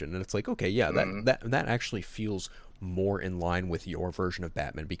question. And it's like, okay, yeah, that actually feels more in line with your version of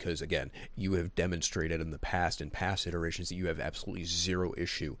Batman, because again, you have demonstrated in the past, in past iterations, that you have absolutely zero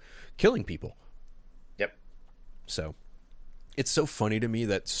issue killing people. Yep. So it's so funny to me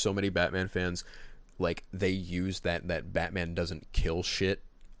that so many Batman fans, like, they use that Batman doesn't kill shit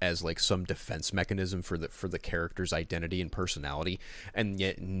as like some defense mechanism for the character's identity and personality, and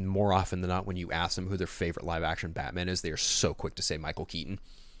yet more often than not, when you ask them who their favorite live action Batman is, they are so quick to say Michael Keaton.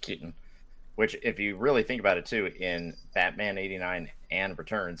 Which, if you really think about it too, in Batman 89 and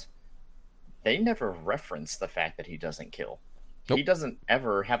Returns, they never reference the fact that he doesn't kill. Nope. He doesn't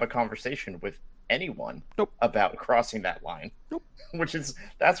ever have a conversation with anyone about crossing that line. Nope.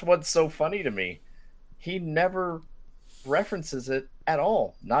 That's what's so funny to me. He never references it at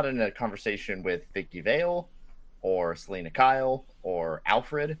all. Not in a conversation with Vicky Vale or Selena Kyle or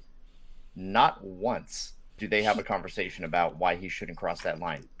Alfred. Not once do they have a conversation about why he shouldn't cross that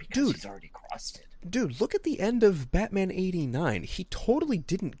line, because he's already crossed it. Dude, look at the end of Batman 89. He totally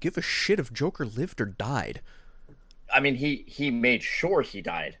didn't give a shit if Joker lived or died. I mean, he made sure he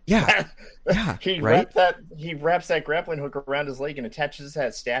died. Yeah. Yeah. He wraps that grappling hook around his leg and attaches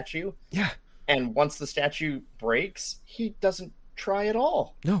that statue. Yeah. And once the statue breaks, he doesn't try at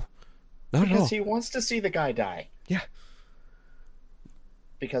all. No. Not at all. Because he wants to see the guy die. Yeah.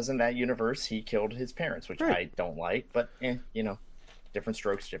 Because in that universe, he killed his parents, which I don't like, but, different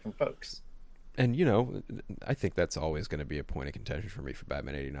strokes, different folks. And, I think that's always going to be a point of contention for me for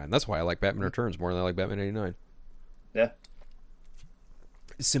Batman 89. That's why I like Batman Returns more than I like Batman 89. Yeah.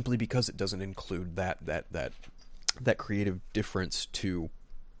 Simply because it doesn't include that creative difference to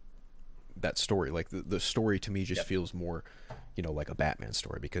that story. Like, the story to me just feels more, like a Batman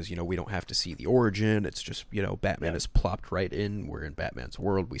story, because, we don't have to see the origin. It's just, Batman is plopped right in. We're in Batman's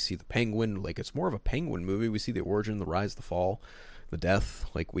world. We see the Penguin. Like, it's more of a Penguin movie. We see the origin, the rise, the fall, the death.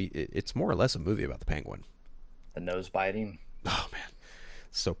 Like, it's more or less a movie about the Penguin. The nose biting. Oh, man.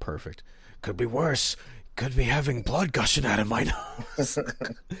 So perfect. Could be worse. could be having blood gushing out of my nose.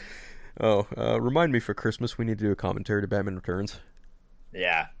 Oh, remind me for Christmas we need to do a commentary to Batman Returns.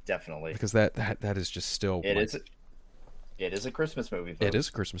 Yeah, definitely. Because that is just still... It is a Christmas movie, folks. It is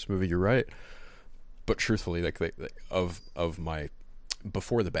a Christmas movie, you're right. But truthfully, of my...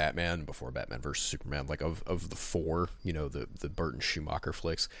 Before Batman versus Superman, of the four, the Burton Schumacher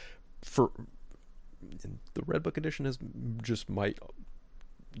flicks, for the Red Book edition might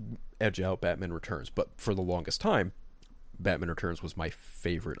edge out Batman Returns, but for the longest time, Batman Returns was my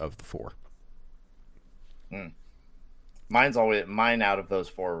favorite of the four. Mine out of those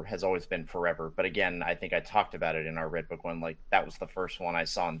four has always been Forever, but again, I think I talked about it in our Red Book one. That was the first one I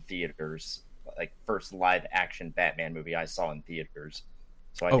saw in theaters, first live action Batman movie I saw in theaters.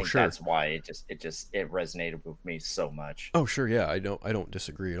 So I think sure. That's why it resonated with me so much. Oh sure, yeah, I don't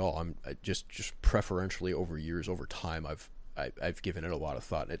disagree at all. I just preferentially over time I've given it a lot of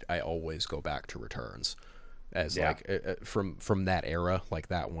thought. I always go back to Returns as from that era.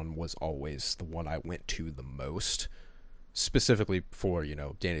 That one was always the one I went to the most, specifically for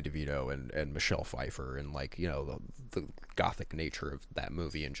Danny DeVito and Michelle Pfeiffer and the gothic nature of that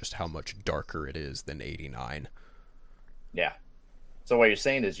movie and just how much darker it is than 89. Yeah. So what you're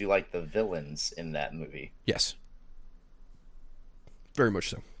saying is you like the villains in that movie? Yes. Very much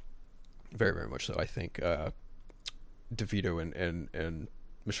so. Very, very much so. I think DeVito and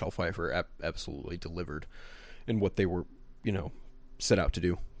Michelle Pfeiffer absolutely delivered in what they were, set out to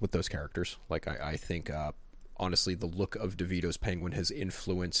do with those characters. I think, honestly, the look of DeVito's Penguin has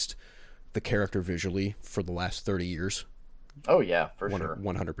influenced the character visually for the last 30 years. Oh, yeah, for sure.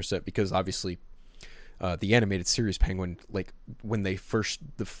 100%, because obviously... the animated series Penguin, when they first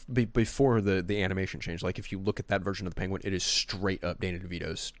before the animation change, if you look at that version of the Penguin, it is straight up Danny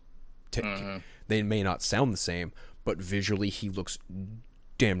DeVito's take. Mm-hmm. They may not sound the same, but visually he looks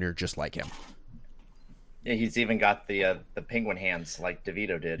damn near just like him. Yeah, he's even got the penguin hands like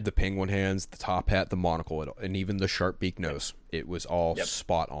DeVito did. The penguin hands, the top hat, the monocle, and even the sharp beak nose. It was all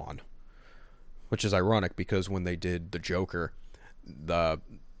spot on. Which is ironic because when they did the Joker,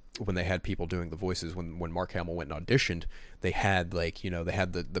 when they had people doing the voices, when Mark Hamill went and auditioned, they had they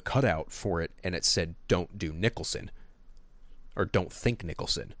had the cutout for it, and it said "Don't do Nicholson," or "Don't think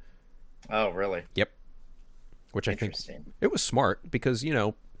Nicholson." Oh, really? Yep. Which I think it was smart because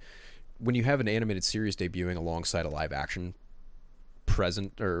when you have an animated series debuting alongside a live action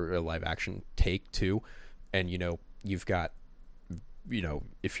present or a live action take too, and you've got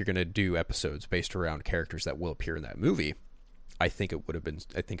if you're gonna do episodes based around characters that will appear in that movie. I think it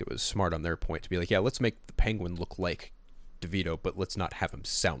was smart on their point to be let's make the Penguin look like DeVito, but let's not have him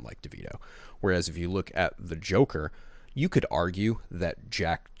sound like DeVito. Whereas if you look at the Joker, you could argue that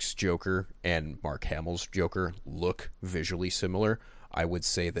Jack's Joker and Mark Hamill's Joker look visually similar. I would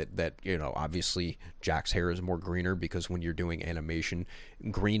say that obviously Jack's hair is more greener because when you're doing animation,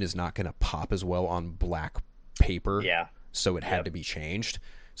 green is not going to pop as well on black paper. Yeah. So it had to be changed.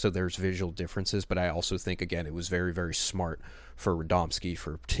 So there's visual differences, but I also think, again, it was very, very smart for Radomski,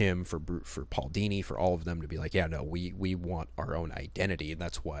 for Tim, for Paul Dini, for all of them to be we want our own identity, and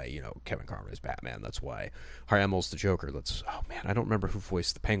that's why, Kevin Conroy is Batman. That's why Hamill's the Joker. I don't remember who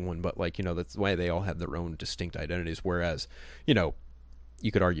voiced the Penguin, but, that's why they all have their own distinct identities, whereas,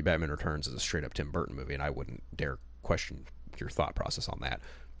 you could argue Batman Returns is a straight-up Tim Burton movie, and I wouldn't dare question your thought process on that.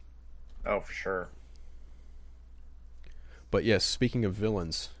 Oh, for sure. But yes, speaking of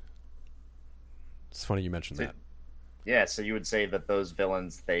villains, it's funny you mentioned that. Yeah, so you would say that those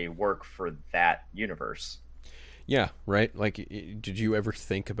villains, they work for that universe. Yeah, right? Did you ever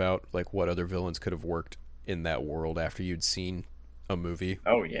think about, what other villains could have worked in that world after you'd seen a movie?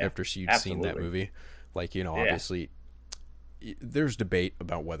 Oh, yeah. After you'd seen that movie? Obviously, there's debate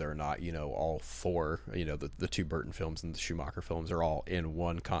about whether or not, all four, the two Burton films and the Schumacher films are all in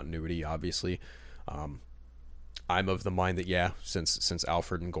one continuity, obviously. I'm of the mind that since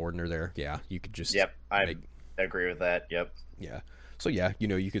Alfred and Gordon are there, you could just I agree with that. Yep. Yeah. So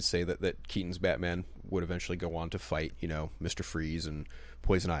you could say that Keaton's Batman would eventually go on to fight Mr. Freeze and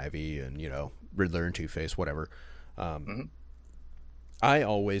Poison Ivy and Riddler and Two-Face, whatever. I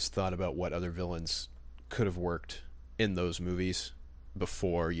always thought about what other villains could have worked in those movies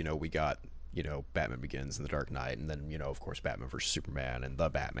before we got Batman Begins and The Dark Knight, and then of course Batman vs Superman and The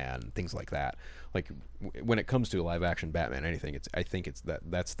Batman and things like that. When it comes to a live action Batman anything, I think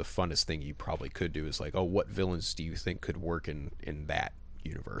that's the funnest thing you probably could do is what villains do you think could work in that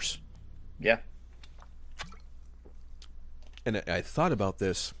universe? Yeah. And I thought about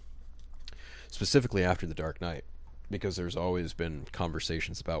this specifically after The Dark Knight, because there's always been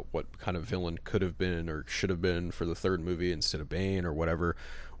conversations about what kind of villain could have been or should have been for the third movie instead of Bane or whatever,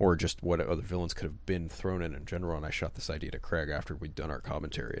 or just what other villains could have been thrown in general. And I shot this idea to Craig after we'd done our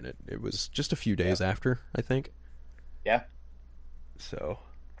commentary, and it was just a few days after, I think. Yeah. So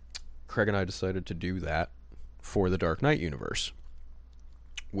Craig and I decided to do that for the Dark Knight universe.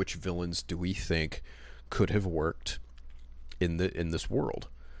 Which villains do we think could have worked in this world?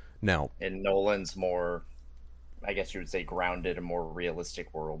 Now, in Nolan's more, I guess you would say, grounded and more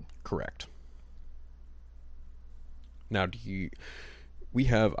realistic world. Correct. Now,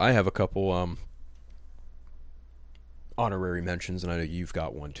 I have a couple honorary mentions, and I know you've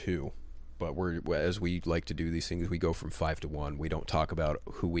got one too. But as we like to do these things, we go from 5 to 1. We don't talk about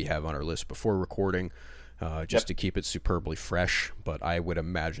who we have on our list before recording, just to keep it superbly fresh. But I would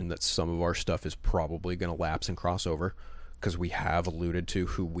imagine that some of our stuff is probably going to lapse and cross over, because we have alluded to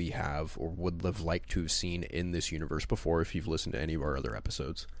who we have or would have liked to have seen in this universe before, if you've listened to any of our other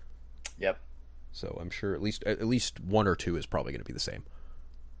episodes. Yep. So I'm sure at least one or two is probably going to be the same,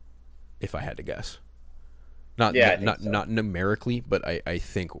 if I had to guess. Not numerically, but I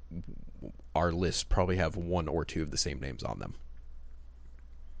think our lists probably have one or two of the same names on them.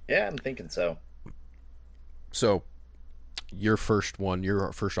 Yeah, I'm thinking so. So your first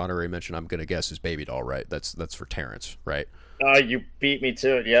honorary mention, I'm gonna guess, is Baby Doll, right? That's for Terrence, right? You beat me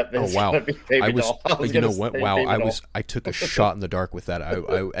to it. Yep. Oh wow! Doll. I took a shot in the dark with that.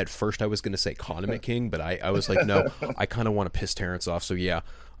 I at first I was gonna say Condiment King, but I was like, no, I kind of want to piss Terrence off. So yeah.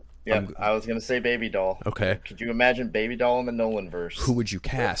 Yeah, I was gonna say Baby Doll. Okay. Could you imagine Baby Doll in the Nolan verse? Who would you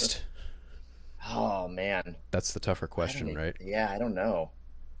cast? Oh man, that's the tougher question, right? Yeah, I don't know.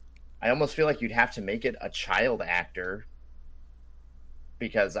 I almost feel like you'd have to make it a child actor,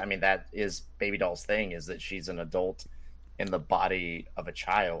 because I mean that is Baby Doll's thing, is that she's an adult in the body of a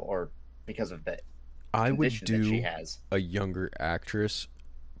child, or because of the condition that she has. A younger actress,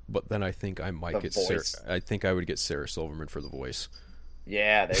 but then I think I might get Sarah. I think I would get Sarah Silverman for the voice.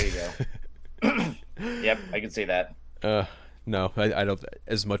 Yeah, there you go. Yep, I can see that. No, I don't.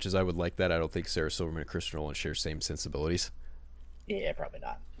 As much as I would like that, I don't think Sarah Silverman and Christopher Nolan share same sensibilities. Yeah, probably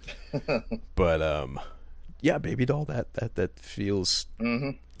not. But yeah, Baby Doll. That feels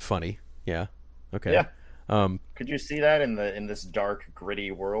funny. Yeah. Okay. Yeah. Could you see that in this dark,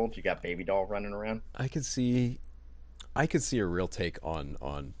 gritty world? You got Baby Doll running around. I could see a real take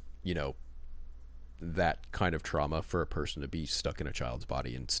on that kind of trauma for a person to be stuck in a child's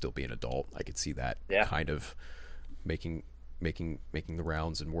body and still be an adult. I could see that kind of making the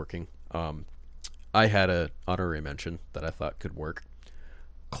rounds and working. I had a honorary mention that I thought could work.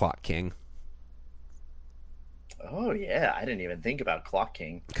 Clock King. Oh yeah, I didn't even think about Clock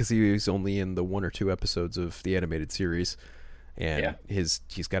King, because he was only in the 1 or 2 episodes of the animated series, and he's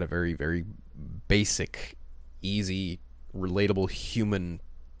got a very, very basic, easy, relatable human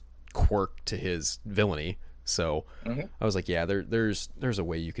quirk to his villainy. So I was like, yeah, there's a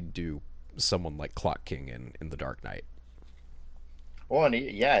way you could do someone like Clock King in the Dark Knight. Well, and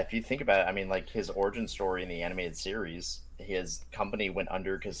if you think about it, I mean, like his origin story in the animated series, his company went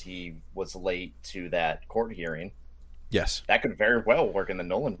under because he was late to that court hearing. Yes, that could very well work in the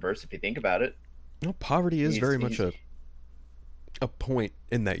Nolanverse if you think about it. No, poverty is very much a point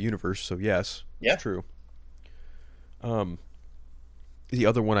in that universe. So yes, it's true. The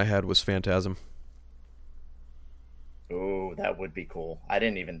other one I had was Phantasm. Oh, that would be cool. I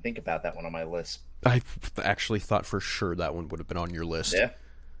didn't even think about that one on my list. I actually thought for sure that one would have been on your list.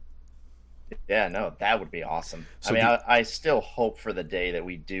 Yeah, no, that would be awesome. So I still hope for the day that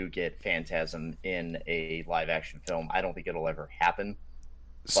we do get Phantasm in a live-action film. I don't think it'll ever happen,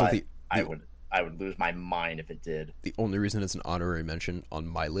 but I would lose my mind if it did. The only reason it's an honorary mention on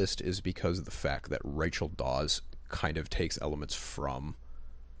my list is because of the fact that Rachel Dawes kind of takes elements from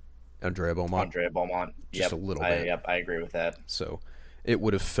Andrea Beaumont. Just a little bit. Yep, I agree with that. So it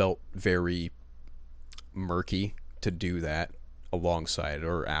would have felt very murky to do that alongside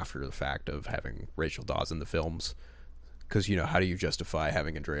or after the fact of having Rachel Dawes in the films. Because, how do you justify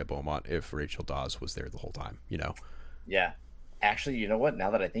having Andrea Beaumont if Rachel Dawes was there the whole time, Yeah. Actually, you know what? Now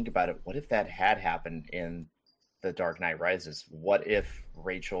that I think about it, what if that had happened in The Dark Knight Rises? What if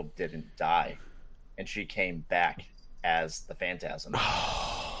Rachel didn't die and she came back as the Phantasm?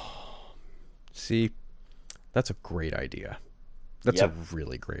 See, that's a great idea. That's a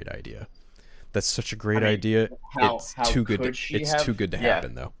really great idea. That's such a great idea. It's too good to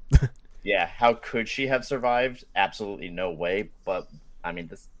happen, though. Yeah, how could she have survived? Absolutely no way. But I mean,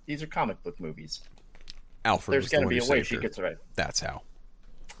 these are comic book movies. Alfred, there's going to be a way she could survive. That's how.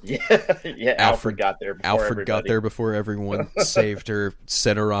 Yeah. Alfred got there before Alfred got everybody. there before everyone, saved her,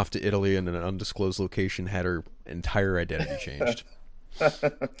 sent her off to Italy in an undisclosed location, had her entire identity changed.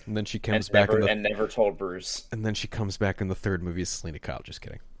 And then she comes back and never told Bruce. And then she comes back in the third movie as Selena Kyle. Just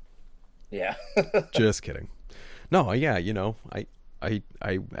kidding. Yeah. Just kidding. No, yeah,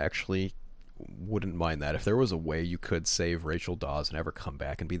 I actually wouldn't mind that. If there was a way you could save Rachel Dawes and ever come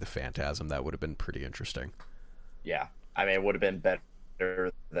back and be the Phantasm, that would have been pretty interesting. Yeah. I mean, it would have been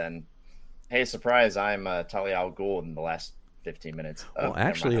better than, hey, surprise, I'm Talia al Ghul in the last 15 minutes. Well,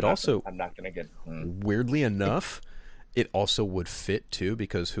 actually, I'm not going to get... Weirdly enough, it also would fit, too,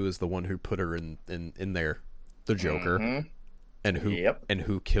 because who is the one who put her in there? The Joker. Mm-hmm. And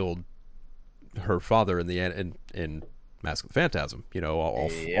who killed her father in the end in Mask of the Phantasm.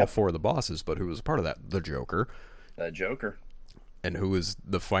 All four of the bosses, but who was a part of that? The Joker. The Joker. And who is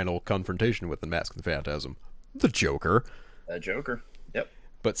the final confrontation with the Mask of the Phantasm? The Joker. The Joker. Yep.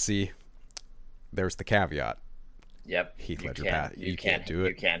 But see, there's the caveat. Yep. Heath Ledger. You can't do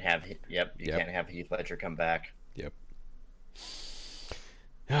it. You can't have. Yep. You can't have Heath Ledger come back. Yep.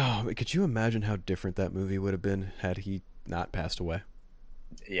 Oh, could you imagine how different that movie would have been had he not passed away?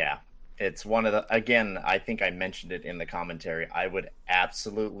 Yeah. It's one of the, again, I think I mentioned it in the commentary. I would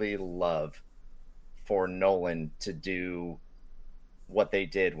absolutely love for Nolan to do what they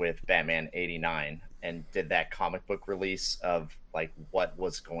did with Batman 89 and did that comic book release of like what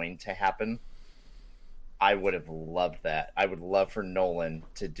was going to happen. I would have loved that. I would love for Nolan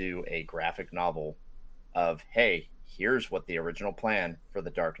to do a graphic novel of, hey, here's what the original plan for The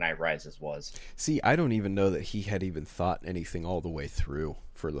Dark Knight Rises was. See, I don't even know that he had even thought anything all the way through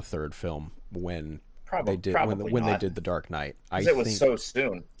for the third film when they did The Dark Knight. Because it was so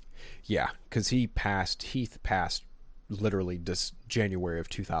soon. Yeah, because Heath passed literally this January of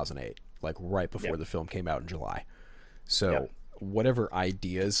 2008, like right before the film came out in July. So whatever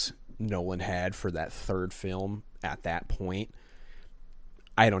ideas Nolan had for that third film at that point,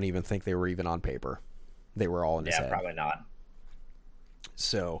 I don't even think they were even on paper. They were all in his head. Yeah, probably not.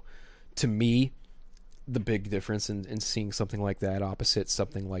 So, to me, the big difference in seeing something like that opposite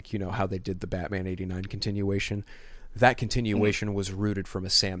something like, how they did the Batman 89 continuation, that continuation was rooted from a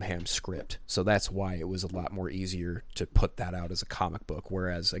Sam Hamm script. So that's why it was a lot more easier to put that out as a comic book.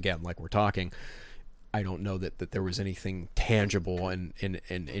 Whereas, again, like we're talking, I don't know that there was anything tangible in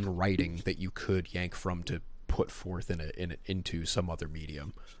writing that you could yank from to put forth into some other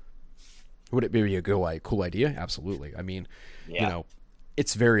medium. Would it be a cool idea? Absolutely. I mean,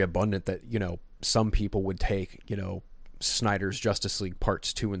 it's very abundant that, some people would take, Snyder's Justice League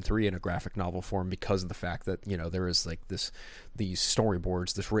parts 2 and 3 in a graphic novel form because of the fact that, there is like these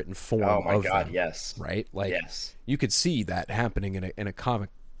storyboards, this written form of them. Oh my God, them, yes. Right? Like, yes. You could see that happening in a comic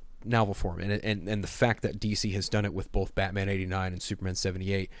novel form, and the fact that DC has done it with both Batman 89 and Superman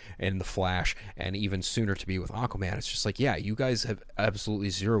 78 and The Flash, and even sooner to be with Aquaman, it's just like, yeah, you guys have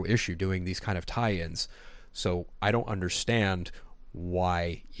absolutely zero issue doing these kind of tie-ins, so I don't understand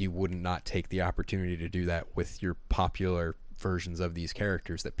why you would not take the opportunity to do that with your popular versions of these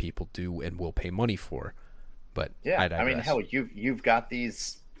characters that people do and will pay money for. But yeah, I mean, hell, you've got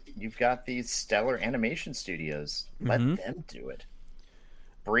these stellar animation studios. Let them do it.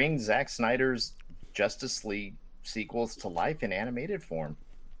 Bring Zack Snyder's Justice League sequels to life in animated form.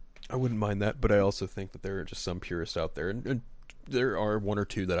 I wouldn't mind that, but I also think that there are just some purists out there, and there are one or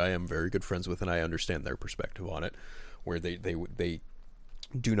two that I am very good friends with, and I understand their perspective on it, where they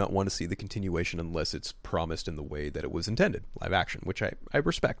do not want to see the continuation unless it's promised in the way that it was intended, live action, which I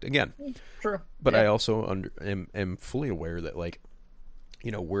respect, again. True. But I also am fully aware that, like,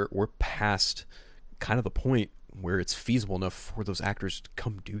 we're past kind of the point where it's feasible enough for those actors to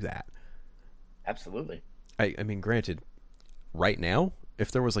come do that. Absolutely. I mean, granted, right now,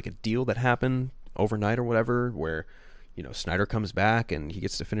 if there was like a deal that happened overnight or whatever, where, Snyder comes back and he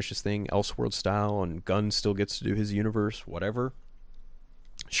gets to finish his thing Elseworld style and Gunn still gets to do his universe, whatever,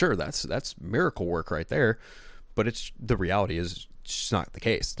 sure, that's miracle work right there. But the reality is it's just not the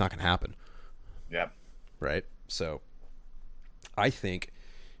case. It's not going to happen. Yep. Right? So I think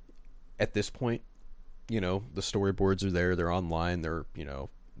at this point, the storyboards are there, they're online, they're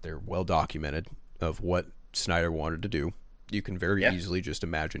well documented of what Snyder wanted to do. You can very easily just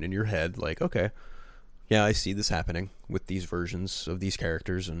imagine in your head, like, okay, yeah, I see this happening with these versions of these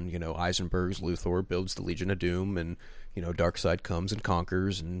characters, and, Eisenberg's Luthor builds the Legion of Doom, and, Darkseid comes and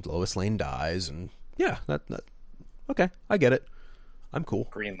conquers, and Lois Lane dies, and yeah, that okay, I get it. I'm cool.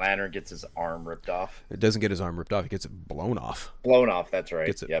 Green Lantern gets his arm ripped off. It doesn't get his arm ripped off. He gets it blown off. Blown off, that's right.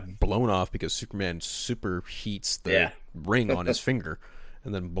 Gets it blown off because Superman superheats the ring on his finger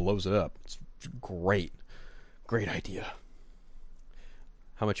and then blows it up. It's great. Great idea.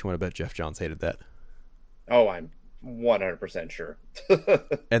 How much you want to bet Jeff Johns hated that? Oh, I'm 100% sure.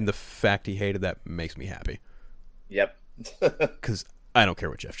 And the fact he hated that makes me happy. Yep. Because I don't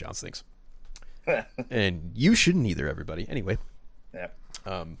care what Jeff Johns thinks. And you shouldn't either, everybody. Anyway. Yep.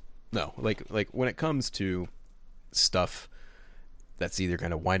 No, like when it comes to stuff that's either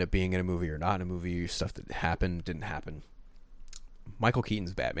going to wind up being in a movie or not in a movie, stuff that happened, didn't happen. Michael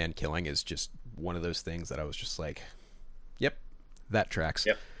Keaton's Batman killing is just one of those things that I was just like, yep, that tracks.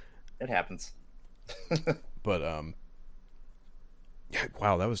 Yep. It happens. But,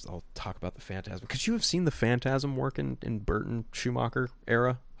 wow, I'll talk about the Phantasm. Could you have seen the Phantasm work in Burton Schumacher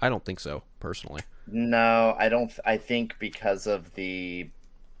era? I don't think so, personally. No, I don't. I think because of the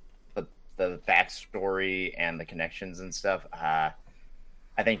backstory and the connections and stuff, I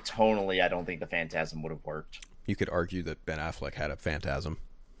think tonally, I don't think the Phantasm would have worked. You could argue that Ben Affleck had a Phantasm.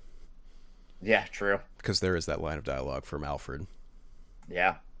 Yeah, true. Because there is that line of dialogue from Alfred.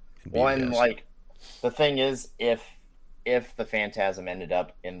 Yeah. in Well, and BVS. like, the thing is, if the Phantasm ended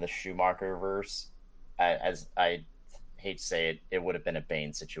up in the Schumacher verse, as I hate to say it, it would have been a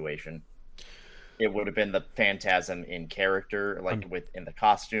Bane situation. It would have been the Phantasm in character, like in the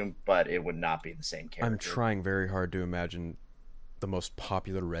costume, but it would not be the same character. I'm trying very hard to imagine the most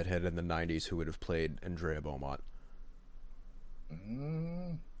popular redhead in the 90s who would have played Andrea Beaumont.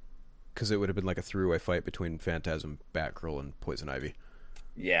 Because it would have been like a three-way fight between Phantasm, Batgirl, and Poison Ivy.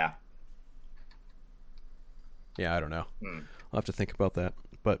 Yeah. Yeah, I don't know. I'll have to think about that.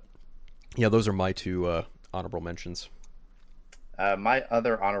 But, yeah, those are my two honorable mentions. My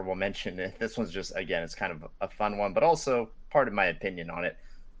other honorable mention, this one's just, again, it's kind of a fun one, but also part of my opinion on it.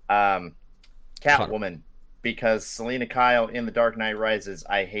 Catwoman. Because Selena Kyle in The Dark Knight Rises,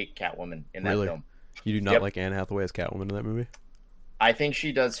 I hate Catwoman in that Really? film. You do not like Anne Hathaway as Catwoman in that movie? I think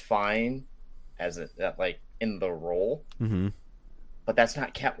she does fine as like in the role, but that's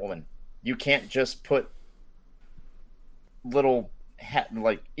not Catwoman. You can't just put little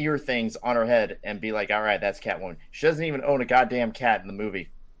like ear things on her head and be like, all right, that's Catwoman. She doesn't even own a goddamn cat in the movie.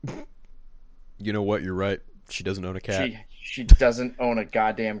 You know what? You're right. She doesn't own a cat. She doesn't own a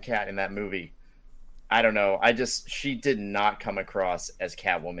goddamn cat in that movie. I don't know. She did not come across as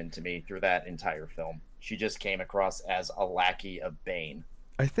Catwoman to me through that entire film. She just came across as a lackey of Bane.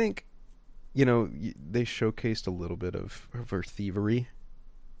 I think, they showcased a little bit of her thievery,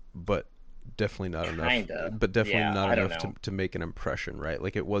 but definitely not enough. Kinda. But definitely Yeah, not I don't enough know. to make an impression, right?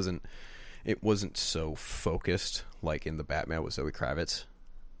 Like it wasn't so focused like in the Batman with Zoe Kravitz,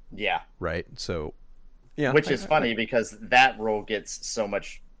 Yeah. right? So, yeah. Which is funny because that role gets so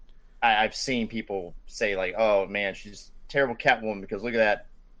much. I've seen people say like, "Oh man, she's a terrible Catwoman because look at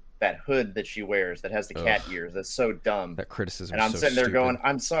that hood that she wears that has the cat ears. That's so dumb." That criticism. And I'm is so sitting there stupid. going,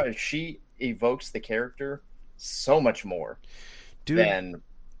 "I'm sorry, she evokes the character so much more Dude, than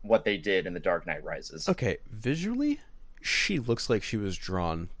what they did in The Dark Knight Rises." okay, visually, she looks like she was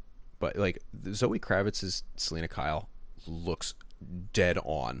drawn, but like Zoe Kravitz's Selena Kyle looks dead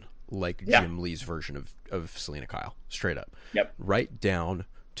on like Jim Lee's version of Selena Kyle, straight up. Yep. Right down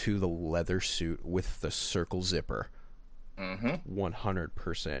to the leather suit with the circle zipper.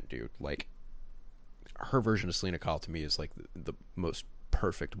 100%, dude. Like, her version of Selena Kyle to me is like the most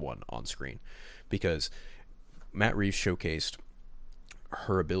perfect one on screen, because Matt Reeves showcased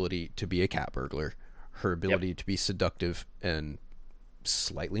her ability to be a cat burglar, her ability to be seductive and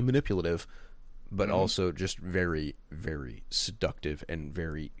slightly manipulative, but also just very, very seductive and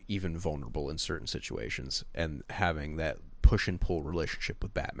very even vulnerable in certain situations, and having that push and pull relationship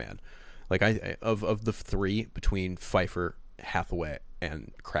with Batman. Like, I of the three between Pfeiffer, Hathaway,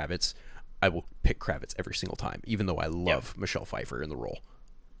 and Kravitz, I will pick Kravitz every single time, even though I love Michelle Pfeiffer in the role.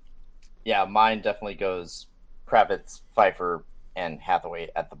 Yeah, mine definitely goes Kravitz, Pfeiffer, and Hathaway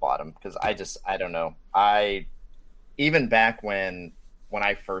at the bottom because I don't know. Even back when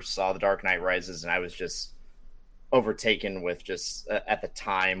I first saw The Dark Knight Rises and I was just overtaken with just at the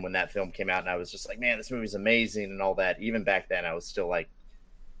time when that film came out, and I was just like, man, this movie's amazing and all that. Even back then, I was still like,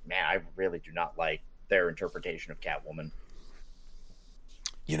 man, I really do not like their interpretation of Catwoman.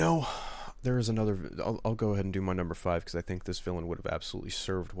 There is another. I'll go ahead and do my number 5 because I think this villain would have absolutely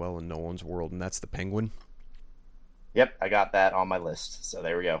served well in Nolan's world, and that's the Penguin. Yep, I got that on my list. So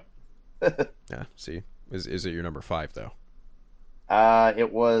there we go. Yeah, see, is it your number 5 though?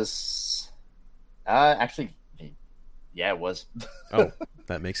 It was actually, yeah, it was. Oh,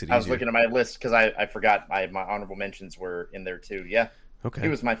 that makes it easier. I was looking at my list because I forgot my honorable mentions were in there too. Yeah, Okay. he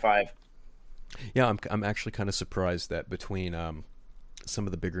was my 5. Yeah, I'm actually kind of surprised that between some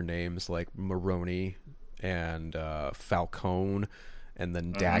of the bigger names like Maroni and Falcone and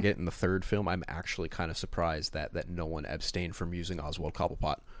then Daggett in the third film, I'm actually kind of surprised that Nolan abstained from using Oswald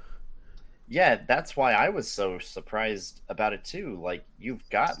Cobblepot. Yeah, that's why I was so surprised about it too. Like, you've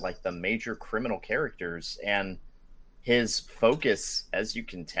got like the major criminal characters, and his focus, as you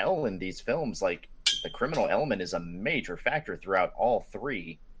can tell in these films, like the criminal element is a major factor throughout all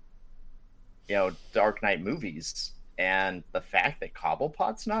three, Dark Knight movies. And the fact that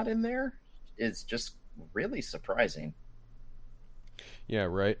Cobblepot's not in there is just really surprising. Yeah,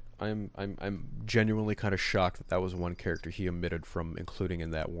 right. I'm genuinely kind of shocked that was one character he omitted from including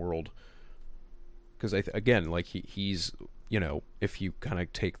in that world. Because again, like he's if you kind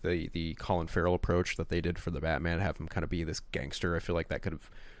of take the Colin Farrell approach that they did for the Batman, have him kind of be this gangster, I feel like that could have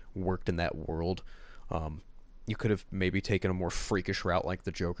worked in that world. You could have maybe taken a more freakish route like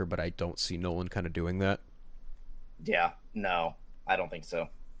the Joker, but I don't see Nolan kind of doing that. Yeah, no, I don't think so.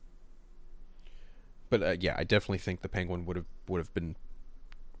 But yeah, I definitely think the Penguin would have been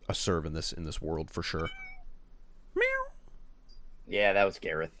a serve in this world for sure. Meow. Yeah, that was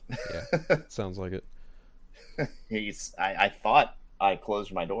Gareth. Yeah, sounds like it. I thought I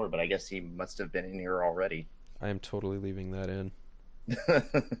closed my door, but I guess he must have been in here already. I am totally leaving that in.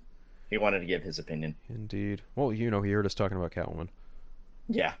 He wanted to give his opinion. Indeed. Well, he heard us talking about Catwoman.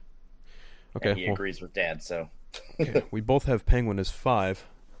 Yeah. Okay. And he agrees with Dad, so. Okay. We both have Penguin as 5.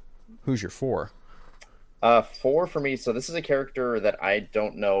 Who's your 4? 4 for me. So this is a character that I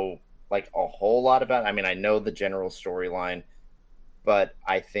don't know like a whole lot about. I mean, I know the general storyline, but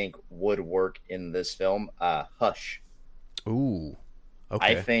I think would work in this film. Hush. Ooh.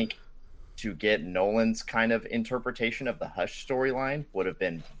 Okay. I think to get Nolan's kind of interpretation of the Hush storyline would have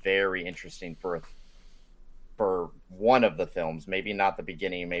been very interesting for one of the films. Maybe not the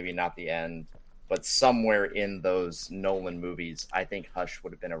beginning, maybe not the end, but somewhere in those Nolan movies, I think Hush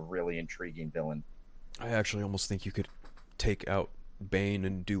would have been a really intriguing villain. I actually almost think you could take out Bane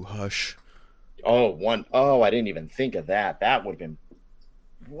and do Hush. I didn't even think of that. That would have been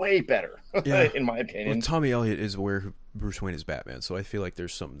way better, in my opinion. Well, Tommy Elliott is where Bruce Wayne is Batman, so I feel like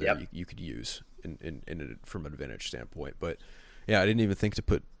there's something there you could use in it from an advantage standpoint. But yeah, I didn't even think to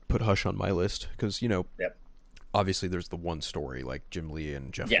put Hush on my list because obviously there's the one story like Jim Lee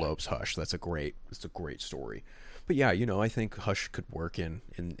and Jeff Loeb's Hush. It's a great story. But yeah, I think Hush could work in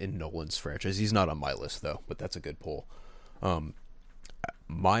Nolan's franchise. He's not on my list though, but that's a good pull.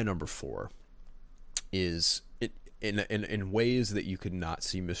 My number 4 is in ways that you could not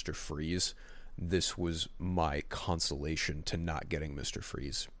see Mr. Freeze. This was my consolation to not getting Mr.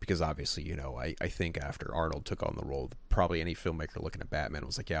 Freeze because obviously, I think after Arnold took on the role, probably any filmmaker looking at Batman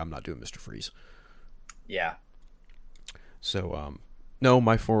was like, yeah, I'm not doing Mr. Freeze. Yeah. So, no,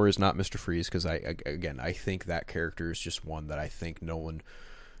 my 4 is not Mr. Freeze because I think that character is just one that I think Nolan,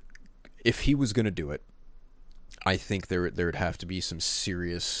 if he was going to do it, I think there'd have to be some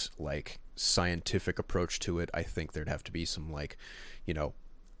serious like scientific approach to it. I think there'd have to be some like,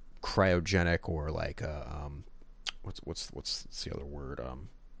 cryogenic or like what's the other word?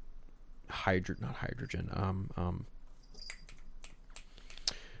 Not hydrogen.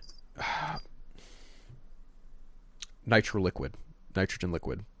 Nitrogen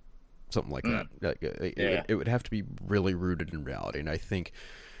liquid, something like that. It would have to be really rooted in reality, and I think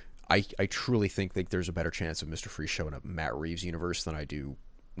I truly think that there's a better chance of Mr. Freeze showing up in Matt Reeves' universe than I do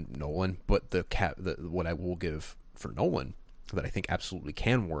Nolan. But what I will give for Nolan that I think absolutely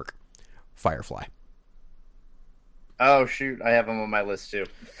can work, Firefly. Oh shoot, I have him on my list too.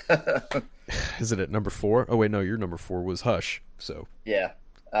 Is it at number 4? Oh wait, no, your number 4 was Hush. So yeah,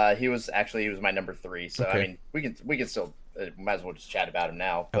 he was my number 3. So okay. I mean, we can still might as well just chat about him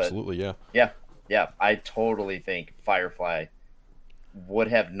now. But absolutely, yeah. Yeah. I totally think Firefly would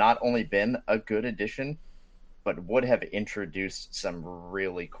have not only been a good addition, but would have introduced some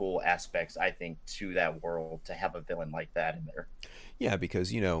really cool aspects, I think, to that world to have a villain like that in there. Yeah,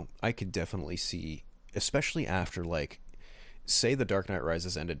 because, I could definitely see, especially after, like, say The Dark Knight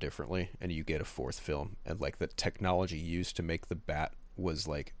Rises ended differently and you get a 4th film and, like, the technology used to make the Bat was,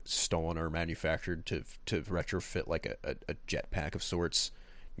 like, stolen or manufactured to retrofit, like, a jetpack of sorts.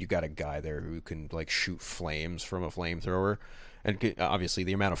 You got a guy there who can, like, shoot flames from a flamethrower. And obviously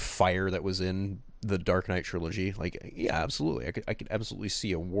the amount of fire that was in the Dark Knight trilogy, like, yeah, absolutely. I could absolutely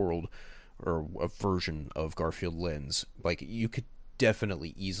see a world or a version of Garfield Lens. Like, you could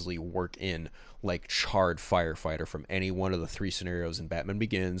definitely easily work in, like, charred firefighter from any one of the 3 scenarios in Batman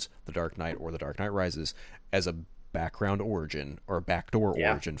Begins, The Dark Knight, or The Dark Knight Rises as a background origin or a backdoor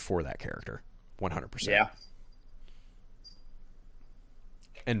origin for that character. 100%. Yeah.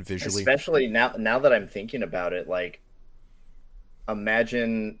 And visually. Especially now that I'm thinking about it, like,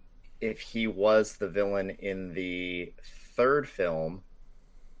 imagine if he was the villain in the third film,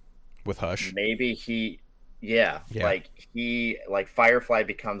 with Hush. maybe like Firefly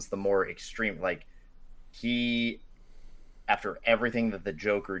becomes the more extreme. Like after everything that the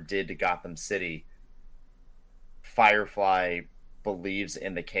Joker did to Gotham City, Firefly believes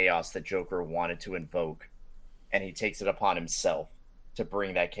in the chaos that Joker wanted to invoke, and he takes it upon himself to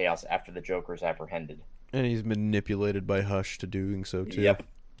bring that chaos after the Joker's apprehended. And he's manipulated by Hush to doing so too. Yep.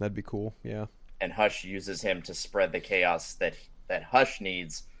 That'd be cool. Yeah. And Hush uses him to spread the chaos that Hush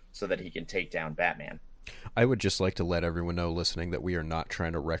needs so that he can take down Batman. I would just like to let everyone know listening that we are not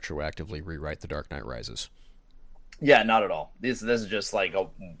trying to retroactively rewrite The Dark Knight Rises. Yeah, not at all. This is just like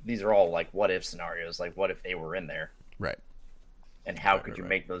these are all like what if scenarios. Like what if they were in there, Right. and how could you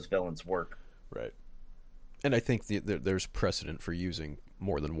make those villains work? Right. And I think there's precedent for using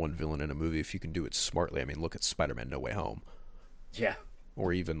more than one villain in a movie if you can do it smartly. I mean, look at Spider-Man No Way Home. Yeah.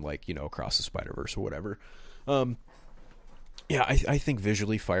 Or even like, Across the Spider-Verse or whatever. Yeah, I think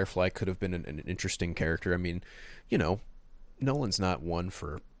visually Firefly could have been an interesting character. I mean, Nolan's not one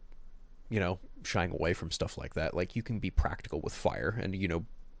for, shying away from stuff like that. Like, you can be practical with fire, and,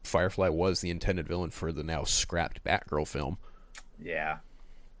 Firefly was the intended villain for the now scrapped Batgirl film. Yeah.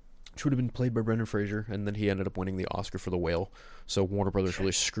 Which would have been played by Brendan Fraser, and then he ended up winning the Oscar for The Whale. So Warner Brothers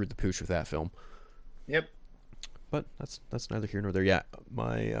really screwed the pooch with that film. Yep. But that's neither here nor there. Yeah,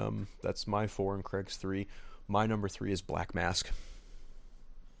 that's my 4 and Craig's 3. My number 3 is Black Mask.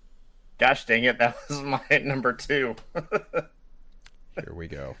 Gosh dang it, that was my number 2. Here we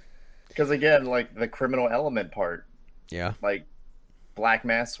go. Because again, like the criminal element part. Yeah. Like Black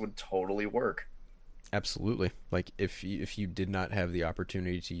Mask would totally work. Absolutely. Like if you did not have the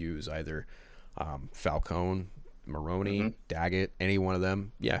opportunity to use either Falcone, Maroni, Daggett, any one of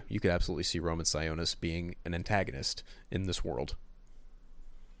them, yeah, you could absolutely see Roman Sionis being an antagonist in this world.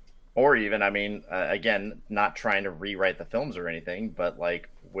 Or even, I mean, again, not trying to rewrite the films or anything, but like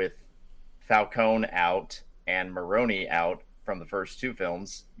with Falcone out and Maroni out from the first 2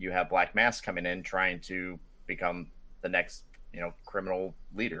 films, you have Black Mask coming in trying to become the next, criminal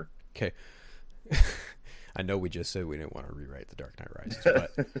leader. Okay. I know we just said we didn't want to rewrite The Dark Knight Rises,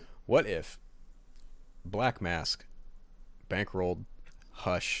 but what if Black Mask bankrolled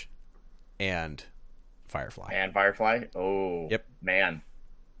Hush and Firefly? And Firefly? Oh, yep. Man.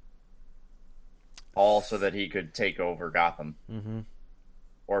 All so that he could take over Gotham. Mm-hmm.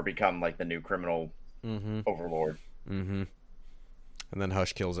 Or become like the new criminal overlord. Mm-hmm. And then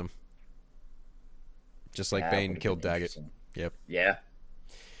Hush kills him. Just like Bane killed Daggett. Yep. Yeah.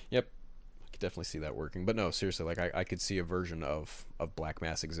 Yep. I could definitely see that working. But no, seriously, like I could see a version of Black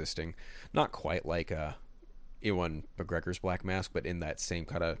Mask existing. Not quite like Ewan McGregor's Black Mask, but in that same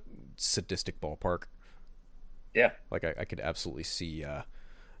kind of sadistic ballpark. Yeah. Like I could absolutely see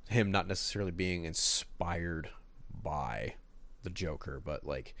him not necessarily being inspired by the Joker, but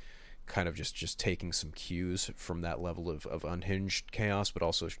like kind of just taking some cues from that level of unhinged chaos, but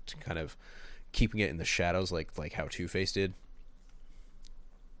also kind of keeping it in the shadows like how Two-Face did.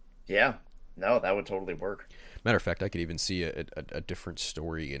 Yeah. No, that would totally work. Matter of fact, I could even see a different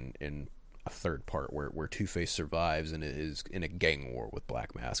story in a third part where Two-Face survives and is in a gang war with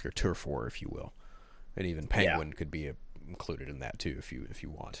Black Mask, or turf war, if you will. And even Penguin could be included in that too, if you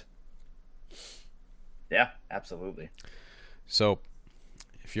want. Yeah, absolutely. So,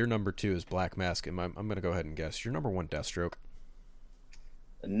 if your number 2 is Black Mask, I'm going to go ahead and guess your number 1 Deathstroke.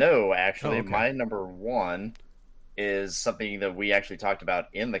 No, actually, okay. My number 1 is something that we actually talked about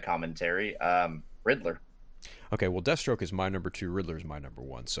in the commentary. Riddler. Okay, well, Deathstroke is my number 2. Riddler is my number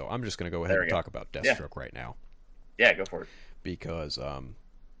 1. So I'm just going to go ahead and talk about Deathstroke right now. Yeah, go for it. Because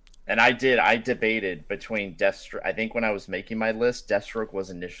and I debated between Deathstroke. I think when I was making my list, Deathstroke was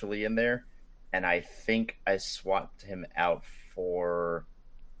initially in there, and I think I swapped him out for...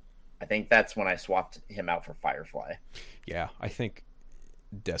 I think that's when I swapped him out for Firefly. Yeah, I think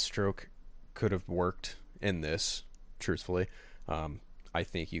Deathstroke could have worked in this, truthfully. I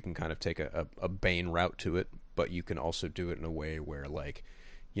think you can kind of take a Bane route to it, but you can also do it in a way where, like,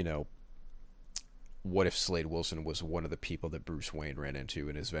 what if Slade Wilson was one of the people that Bruce Wayne ran into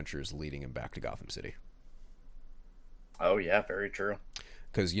in his ventures leading him back to Gotham City? Oh, yeah, very true.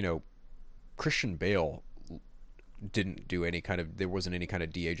 Because, Christian Bale didn't do any kind of... There wasn't any kind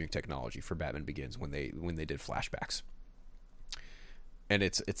of de-aging technology for Batman Begins when they did flashbacks. And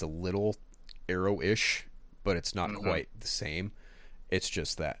it's a little Arrow-ish, but it's not quite the same. It's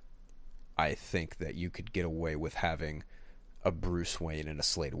just that I think that you could get away with having a Bruce Wayne and a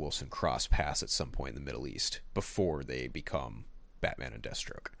Slade Wilson cross paths at some point in the Middle East before they become Batman and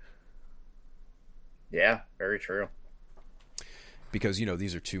Deathstroke. Yeah, very true. because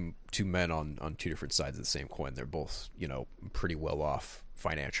these are two men on two different sides of the same coin. They're both pretty well off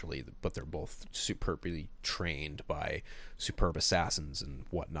financially, but they're both superbly trained by superb assassins and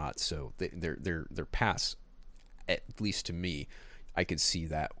whatnot. So their paths, at least to me, I could see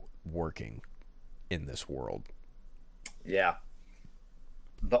that working in this world. Yeah.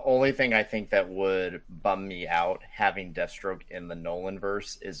 The only thing I think that would bum me out having Deathstroke in the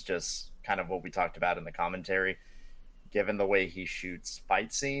Nolanverse is just kind of what we talked about in the commentary. Given the way he shoots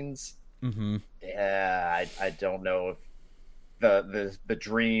fight scenes, yeah, I don't know if the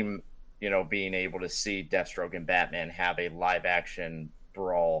dream, being able to see Deathstroke and Batman have a live action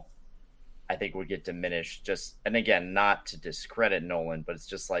brawl, I think would get diminished. And again, not to discredit Nolan, but it's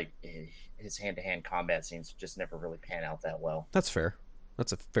just like his hand-to-hand combat scenes just never really pan out that well. That's fair.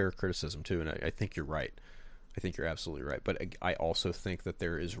 That's a fair criticism too, and I think you're right. I think you're absolutely right. But I also think that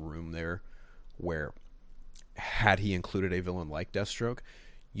there is room there where, had he included a villain like Deathstroke,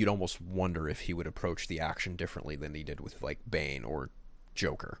 you'd almost wonder if he would approach the action differently than he did with like Bane or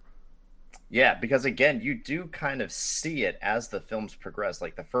Joker. Yeah, because again, you do kind of see it as the films progress.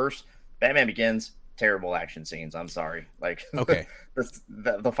 Like the first Batman Begins, terrible action scenes. I'm sorry. Like, okay,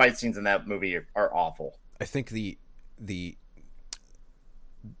 the fight scenes in that movie are awful. I think the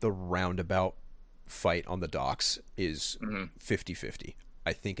roundabout fight on the docks is 50-50.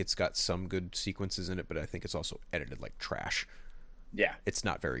 I think it's got some good sequences in it, but I think it's also edited like trash. Yeah, it's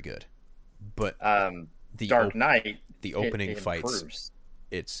not very good. But the Dark Knight, the opening fights,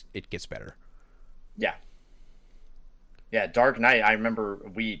 it gets better. Yeah, Dark Knight. I remember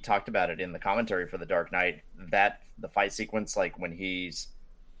we talked about it in the commentary for the Dark Knight. That the fight sequence, like when he's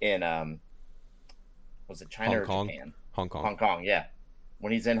in was it China or Japan? Hong Kong. Hong Kong. Yeah,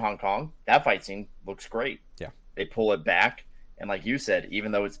 when he's in Hong Kong, that fight scene looks great. Yeah, they pull it back. And like you said,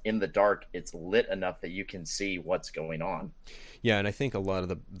 even though it's in the dark, it's lit enough that you can see what's going on. Yeah, and I think a lot of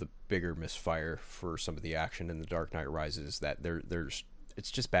the bigger misfire for some of the action in The Dark Knight Rises is that it's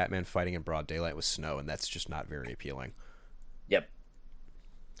just Batman fighting in broad daylight with snow, and that's just not very appealing. Yep.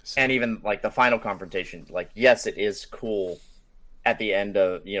 So. And even like the final confrontation, like yes, it is cool at the end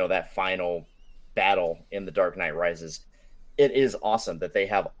of that final battle in The Dark Knight Rises. It is awesome that they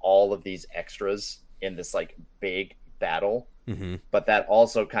have all of these extras in this like big battle. Mm-hmm. But that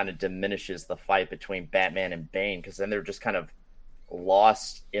also kind of diminishes the fight between Batman and Bane, because then they're just kind of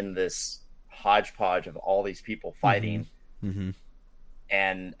lost in this hodgepodge of all these people fighting. Mm-hmm.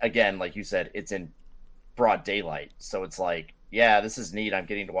 And again, like you said, it's in broad daylight. So it's like, yeah, this is neat. I'm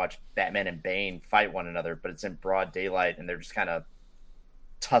getting to watch Batman and Bane fight one another, but it's in broad daylight and they're just kind of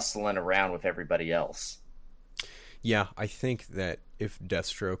tussling around with everybody else. Yeah, I think that if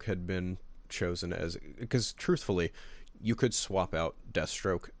Deathstroke had been chosen as... Because truthfully, you could swap out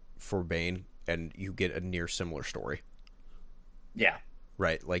Deathstroke for Bane and you get a near similar story. Yeah.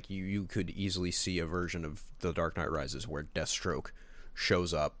 Right? Like, you could easily see a version of The Dark Knight Rises where Deathstroke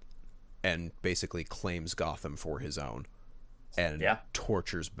shows up and basically claims Gotham for his own and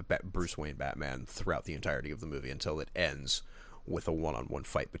tortures Bruce Wayne Batman throughout the entirety of the movie until it ends with a one-on-one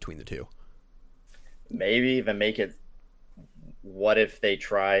fight between the two. Maybe even make it... What if they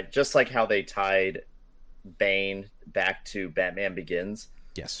tried... Just like how they tied Bane back to Batman Begins.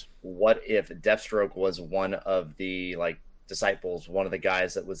 Yes. What if Deathstroke was one of the disciples, one of the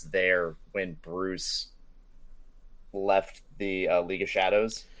guys that was there when Bruce left the League of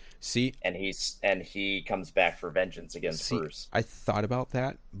Shadows? See, and he comes back for vengeance against Bruce. I thought about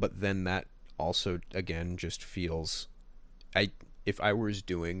that, but then that also again just feels... if I was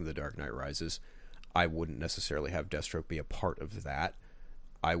doing The Dark Knight Rises, I wouldn't necessarily have Deathstroke be a part of that.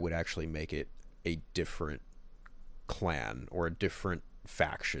 I would actually make it a different clan or a different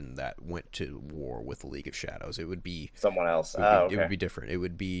faction that went to war with the League of Shadows. It would be someone else. It would be different. It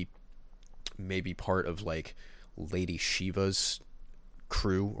would be maybe part of like Lady Shiva's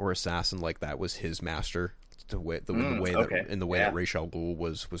crew or assassin. Like that was his master. The way that Ra's al Ghul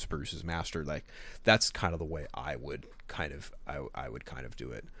was Bruce's master. Like that's kind of the way I would kind of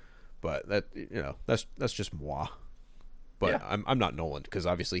do it. But that that's just moi. But yeah. I'm not Nolan, because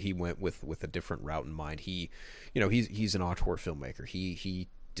obviously he went with a different route in mind. He's an auteur filmmaker. He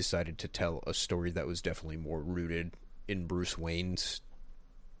decided to tell a story that was definitely more rooted in Bruce Wayne's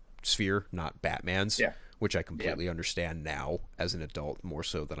sphere, not Batman's. Yeah. Which I completely understand now as an adult, more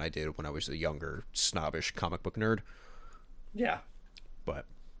so than I did when I was a younger, snobbish comic book nerd. Yeah. But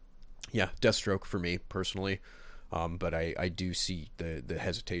yeah, Deathstroke for me personally. But I do see the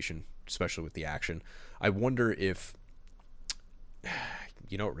hesitation, especially with the action. I wonder if...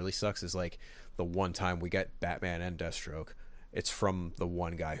 what really sucks is like the one time we get Batman and Deathstroke, it's from the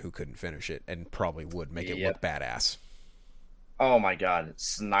one guy who couldn't finish it and probably would make it look badass. Oh my God,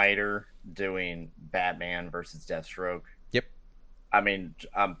 Snyder doing Batman versus Deathstroke. Yep. I mean,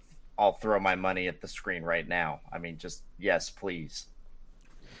 I'll throw my money at the screen right now. I mean, just yes, please.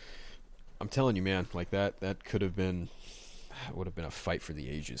 I'm telling you, man, like that could have been, would have been a fight for the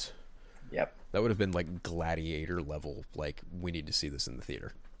ages. Yep. That would have been like Gladiator level. Like, we need to see this in the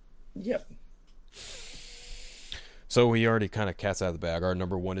theater. Yep. So we already kind of cat's out of the bag. Our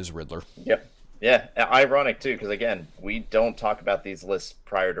number one is Riddler. Yep. Yeah. Ironic too, because again, we don't talk about these lists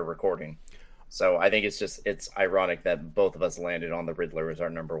prior to recording. So I think it's ironic that both of us landed on the Riddler as our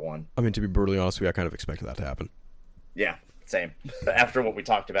number one. I mean, to be brutally honest with you, I kind of expected that to happen. Yeah, same. After what we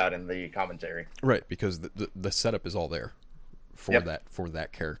talked about in the commentary. Right, because the setup is all there for Yep.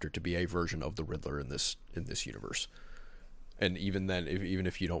 that character to be a version of the Riddler in this universe. And even then, even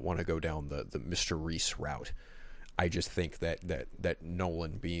if you don't want to go down the Mr. Reese route, I just think that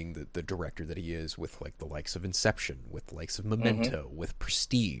Nolan, being the director that he is, with like the likes of Inception, with the likes of Memento, with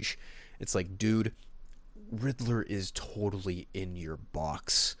Prestige, it's like, dude, Riddler is totally in your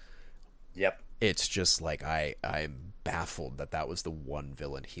box. Yep. It's just like I'm baffled that was the one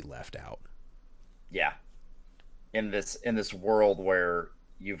villain he left out. Yeah. In this world where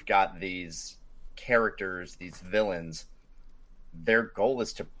you've got these characters, these villains, their goal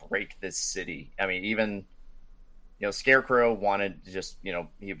is to break this city. I mean, even, Scarecrow wanted to just,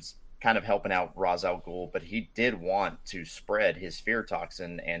 he was kind of helping out Ra's al Ghul, but he did want to spread his fear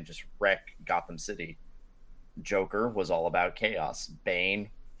toxin and just wreck Gotham City. Joker was all about chaos. Bane,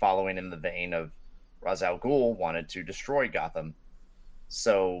 following in the vein of Ra's al Ghul, wanted to destroy Gotham.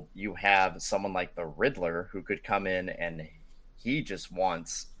 So you have someone like the Riddler who could come in and he just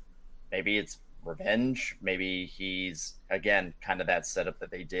wants, maybe it's revenge, maybe he's, again, kind of that setup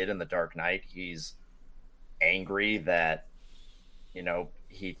that they did in The Dark Knight. He's angry that,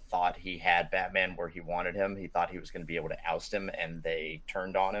 he thought he had Batman where he wanted him. He thought he was going to be able to oust him, and they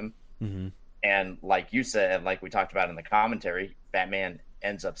turned on him. Mm-hmm. And like you said, like we talked about in the commentary, Batman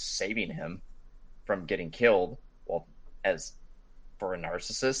ends up saving him from getting killed. Well, as for a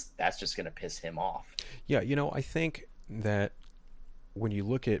narcissist, that's just going to piss him off. Yeah, I think that when you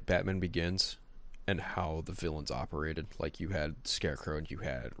look at Batman Begins and how the villains operated, like you had Scarecrow and you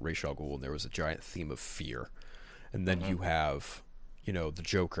had Ra's al Ghul, and there was a giant theme of fear. And then you have, the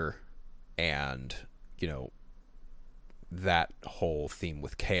Joker and, that whole theme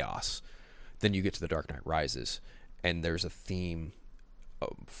with chaos. Then you get to The Dark Knight Rises, and there's a theme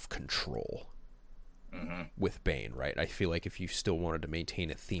of control with Bane, right? I feel like if you still wanted to maintain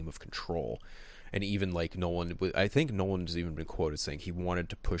a theme of control, and even like Nolan, I think Nolan's even been quoted saying he wanted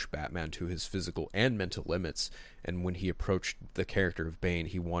to push Batman to his physical and mental limits, and when he approached the character of Bane,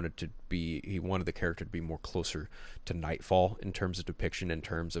 he wanted the character to be more closer to Nightfall in terms of depiction, in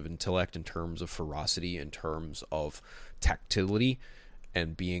terms of intellect, in terms of ferocity, in terms of tactility,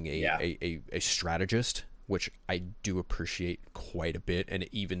 and being a strategist, which I do appreciate quite a bit, and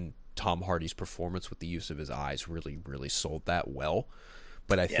even Tom Hardy's performance with the use of his eyes really, really sold that well.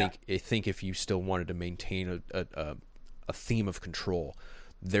 But I think if you still wanted to maintain a theme of control,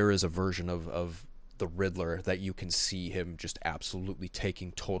 there is a version of the Riddler that you can see him just absolutely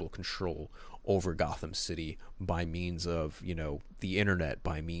taking total control over Gotham City by means of, the internet,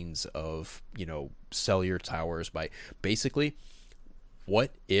 by means of, cellular towers, by basically,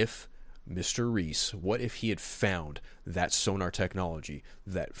 what if Mr. Reese, what if he had found that sonar technology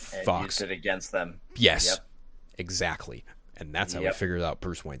that Fox used it against them? Yes, yep. Exactly. And that's how we figured out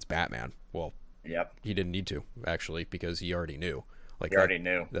Bruce Wayne's Batman. Well, he didn't need to, actually, because he already knew. Like, he already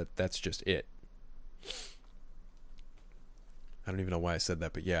knew. That's just it. I don't even know why I said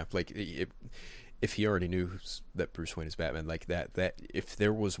that, but yeah, like, if he already knew that Bruce Wayne is Batman, like that if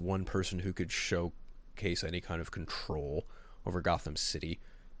there was one person who could showcase any kind of control over Gotham City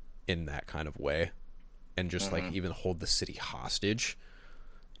in that kind of way, and just like even hold the city hostage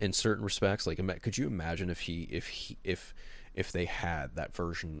in certain respects, like, could you imagine if they had that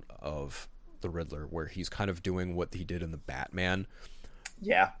version of the Riddler where he's kind of doing what he did in the Batman,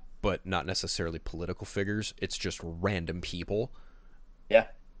 but not necessarily political figures, it's just random people,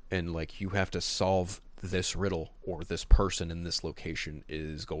 and like, you have to solve this riddle, or this person in this location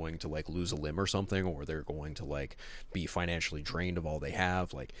is going to like lose a limb or something, or they're going to like be financially drained of all they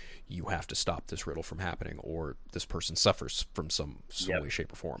have. Like, you have to stop this riddle from happening, or this person suffers from some way,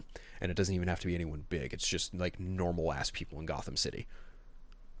 shape, or form. And it doesn't even have to be anyone big. It's just like normal ass people in Gotham City.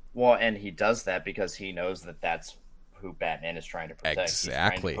 Well, and he does that because he knows that that's who Batman is trying to protect.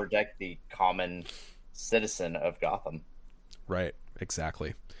 Exactly. He's trying to protect the common citizen of Gotham. Right.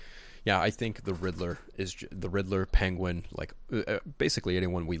 Exactly. Yeah, I think the Riddler, Penguin, like basically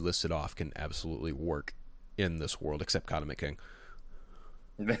anyone we listed off can absolutely work in this world, except Condiment King.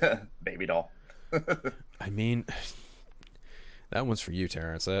 Baby doll. I mean, that one's for you,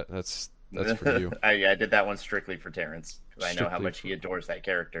 Terrence. That's for you. I did that one strictly for Terrence because I know how Strictly much he adores that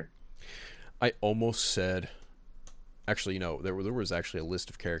character. I almost said, actually, there was actually a list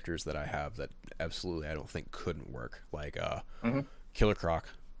of characters that I have that absolutely I don't think couldn't work, like Killer Croc,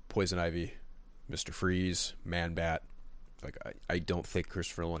 Poison Ivy, Mr. Freeze, Man Bat. Like I don't think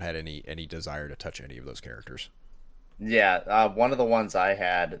Christopher Nolan had any desire to touch any of those characters. Yeah, one of the ones I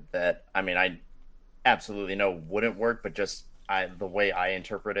had that I absolutely know wouldn't work, but just the way I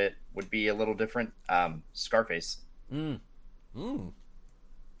interpret it would be a little different. Scarface.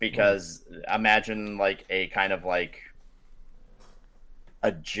 Because imagine like a kind of like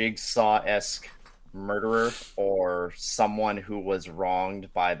a Jigsaw-esque murderer or someone who was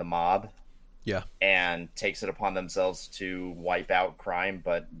wronged by the mob. Yeah. And takes it upon themselves to wipe out crime,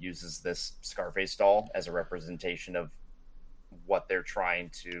 but uses this Scarface doll as a representation of what they're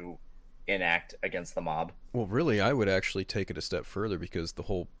trying to enact against the mob. Well, really, I would actually take it a step further, because the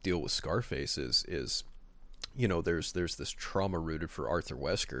whole deal with Scarface is there's this trauma rooted for Arthur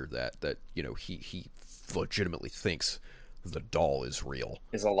Wesker that he legitimately thinks the doll is real,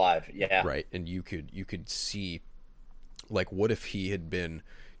 is alive. Yeah. Right. And you could see, like, what if he had been,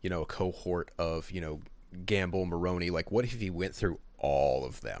 a cohort of, Gamble, Maroney, like, what if he went through all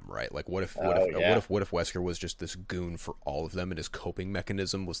of them, right? Like, what if Wesker was just this goon for all of them, and his coping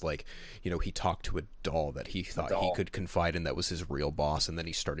mechanism was like, he talked to a doll that he thought he could confide in, that was his real boss, and then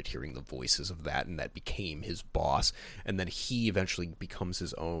he started hearing the voices of that, and that became his boss, and then he eventually becomes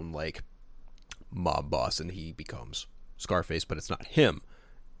his own, like, mob boss, and he becomes Scarface, but it's not him,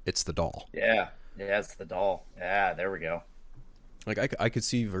 it's the doll. Yeah, it's the doll. Yeah, there we go. Like, I could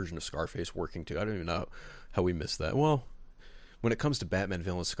see a version of Scarface working too. I don't even know how we missed that. Well, when it comes to Batman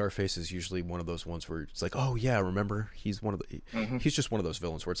villains, Scarface is usually one of those ones where it's like, oh yeah, remember, he's one of the he's just one of those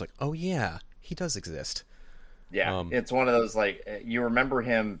villains where it's like, oh yeah, he does exist. Yeah, it's one of those, like, you remember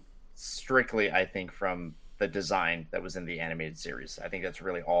him strictly, I think, from the design that was in the animated series. I think that's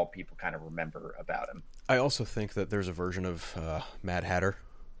really all people kind of remember about him. I also think that there's a version of Mad Hatter.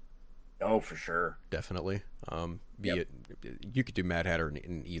 Oh, for sure. Definitely. You could do Mad Hatter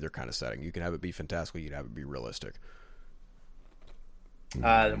in either kind of setting. You can have it be fantastical, you can have it be realistic.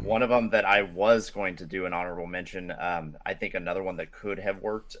 One of them that I was going to do an honorable mention, I think another one that could have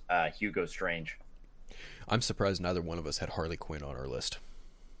worked, Hugo Strange. I'm surprised neither one of us had Harley Quinn on our list.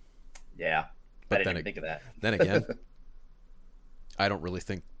 Yeah, but I didn't even think of that. Then again, I don't really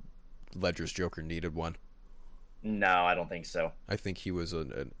think Ledger's Joker needed one. No, I don't think so. I think he was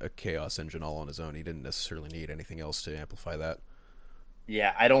a chaos engine all on his own. He didn't necessarily need anything else to amplify that.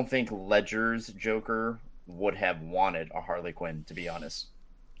 Yeah, I don't think Ledger's Joker would have wanted a Harley Quinn, to be honest.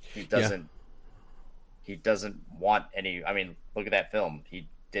 He doesn't. Yeah. He doesn't want any. I mean, look at that film. He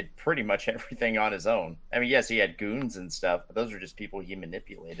did pretty much everything on his own. I mean, yes, he had goons and stuff, but those are just people he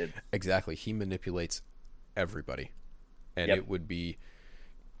manipulated. Exactly. He manipulates everybody. And It would be,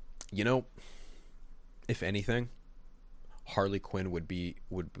 if anything, Harley Quinn would be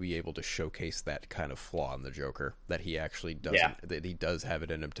able to showcase that kind of flaw in the Joker, that he actually doesn't, that he does have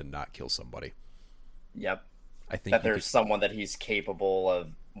it in him to not kill somebody. Yep. I think that there's someone that he's capable of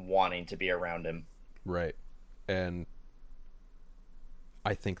wanting to be around him. Right. And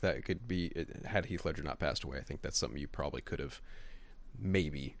I think that could be, had Heath Ledger not passed away, I think that's something you probably could have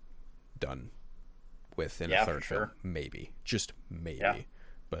maybe done within a third film. Maybe. Just maybe. Yeah.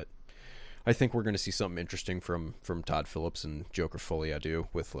 But I think we're going to see something interesting from Todd Phillips and Joker Folie à Deux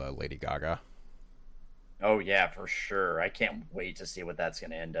with Lady Gaga. Oh, yeah, for sure. I can't wait to see what that's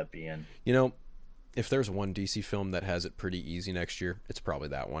going to end up being. If there's one DC film that has it pretty easy next year, it's probably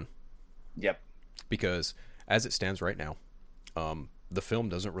that one. Yep. Because as it stands right now, the film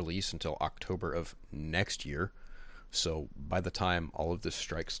doesn't release until October of next year. So by the time all of this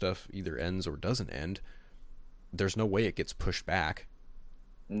strike stuff either ends or doesn't end, there's no way it gets pushed back.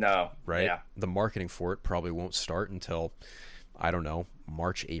 No. Right? Yeah. The marketing for it probably won't start until, I don't know,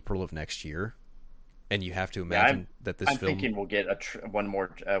 March, April of next year. And you have to imagine that this film... I'm thinking we'll get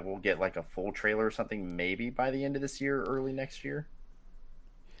we'll get like a full trailer or something maybe by the end of this year, early next year.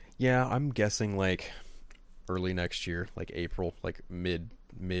 Yeah, I'm guessing like early next year, like April, like mid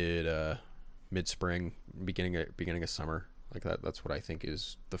spring, beginning of summer. Like that's what I think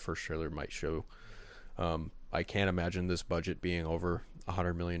is the first trailer might show. I can't imagine this budget being over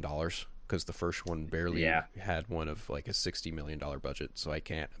 $100 million, because the first one barely had one of like a $60 million budget. So I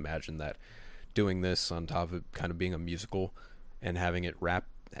can't imagine that doing this on top of kind of being a musical and having it wrap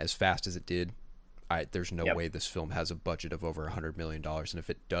as fast as it did. There's no way this film has a budget of over $100 million. And if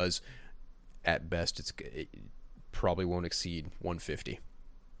it does, at best, it probably won't exceed 150.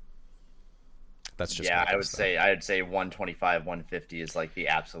 That's just yeah. I'd say 125, 150 is like the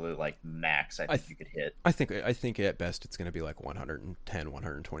absolute like max I think you could hit. I think at best it's going to be like 110,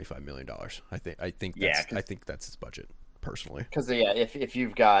 125 million dollars. I think that's its budget personally. Because yeah, if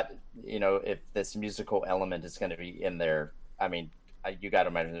you've got, you know, if this musical element is going to be in there, I mean, you got to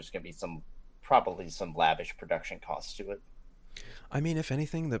imagine there's going to be probably some lavish production costs to it. I mean, if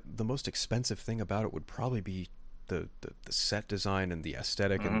anything, the most expensive thing about it would probably be the set design and the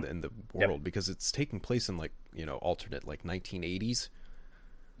aesthetic and the world, because it's taking place in like, you know, alternate like 1980s.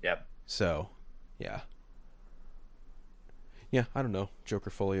 Yep. So, yeah, I don't know. Joker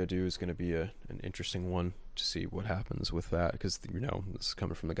Folie à Deux is going to be an interesting one to see what happens with that, because, you know, this is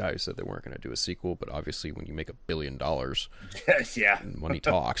coming from the guy who said they weren't going to do a sequel, but obviously when you make $1 billion, yeah, money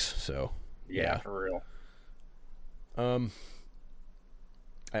talks. So yeah, for real.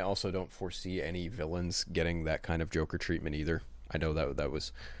 I also don't foresee any villains getting that kind of Joker treatment either. I know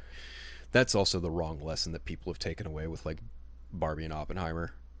that's also the wrong lesson that people have taken away with like Barbie and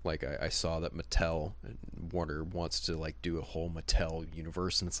Oppenheimer. Like I saw that Mattel and Warner wants to like do a whole Mattel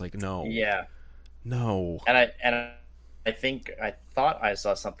universe, and it's like, no. Yeah. No. And I thought I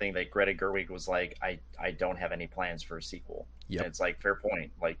saw something that Greta Gerwig was like, I don't have any plans for a sequel. Yep. And it's like, fair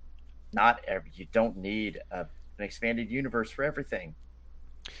point. Like, you don't need an expanded universe for everything.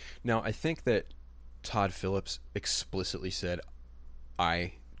 Now, I think that Todd Phillips explicitly said,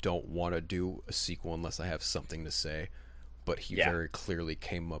 I don't want to do a sequel unless I have something to say, but he very clearly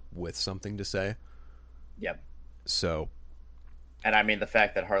came up with something to say. Yep. So. And I mean, the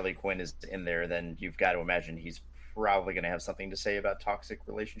fact that Harley Quinn is in there, then you've got to imagine he's probably going to have something to say about toxic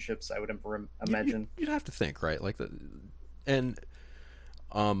relationships, I would imagine. You'd have to think, right? Like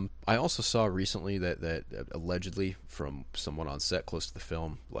I also saw recently that allegedly from someone on set close to the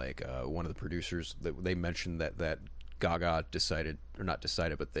film, like one of the producers, that they mentioned that Gaga decided, or not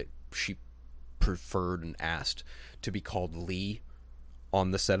decided, but that she preferred and asked to be called Lee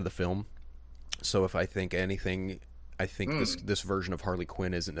on the set of the film. So if I think anything, I think this version of Harley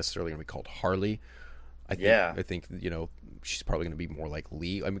Quinn isn't necessarily going to be called Harley. I think, you know, she's probably going to be more like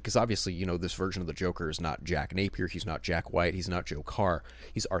Lee. I mean, because obviously, you know, this version of the Joker is not Jack Napier. He's not Jack White. He's not Joe Carr.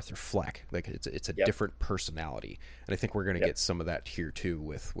 He's Arthur Fleck. Like, it's a different personality. And I think we're going to get some of that here, too,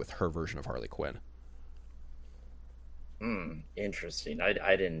 with her version of Harley Quinn. Interesting.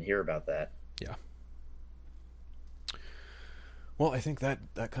 I didn't hear about that. Yeah. Well, I think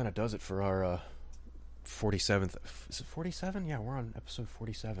that kind of does it for our 47th. Is it 47? Yeah, we're on episode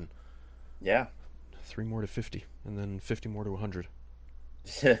 47. Yeah. 3 more to 50, and then 50 more to 100.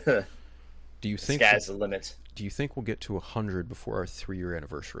 Do you think sky's the limit? Do you think we'll get to 100 before our 3-year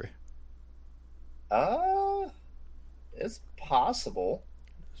anniversary? It's possible.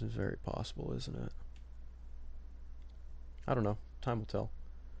 This is very possible, isn't it? I don't know. Time will tell.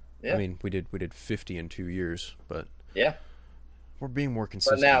 Yeah. I mean, we did 50 in 2 years, but yeah, we're being more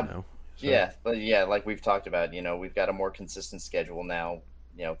consistent now. So. Yeah, but yeah, like we've talked about, you know, we've got a more consistent schedule now.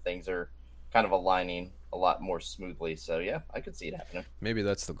 You know, things are kind of aligning a lot more smoothly. So yeah, I could see it happening. Maybe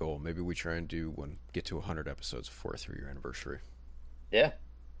that's the goal. Maybe we try and get to 100 episodes before our 3-year anniversary. Yeah.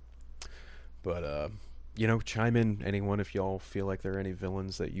 But you know, chime in, anyone, if y'all feel like there are any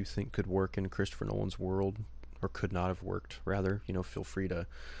villains that you think could work in Christopher Nolan's world, or could not have worked, rather. You know, feel free to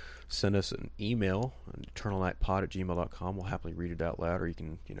send us an email, eternalnightpod@gmail.com. We'll happily read it out loud, or you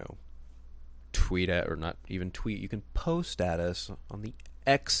can, you know, tweet at, or not even tweet, you can post at us on the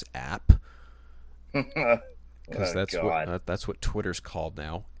X app. Because that's what Twitter's called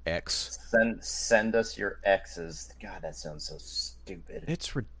now. X. Send us your X's. God, that sounds so stupid.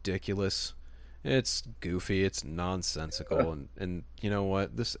 It's ridiculous. It's goofy. It's nonsensical. and you know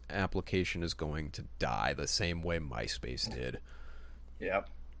what? This application is going to die the same way MySpace did. Yep.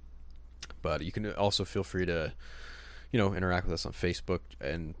 But you can also feel free to, you know, interact with us on Facebook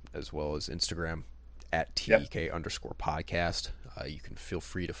and as well as Instagram at TEK_podcast. You can feel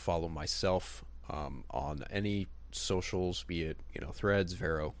free to follow myself on any socials, be it, you know, Threads,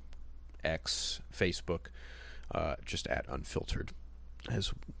 Vero, X, Facebook, just at Unfiltered.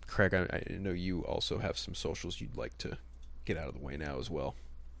 As Craig, I know you also have some socials you'd like to get out of the way now as well.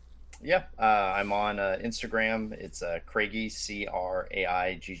 Yeah, I'm on Instagram. It's Craigie,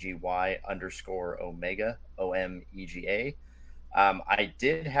 CRAIGGY _Omega, OMEGA. I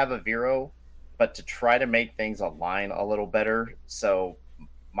did have a Vero, but to try to make things align a little better, so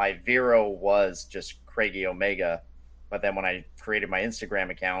my Vero was just Craigie Omega, but then when I created my Instagram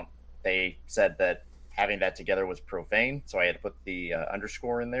account, they said that having that together was profane, so I had to put the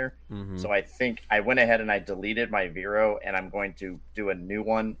underscore in there. Mm-hmm. So I think I went ahead and I deleted my Vero, and I'm going to do a new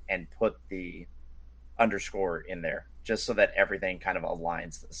one and put the underscore in there, just so that everything kind of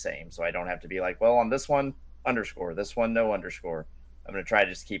aligns the same. So I don't have to be like, well, on this one, underscore, this one, no underscore. I'm going to try to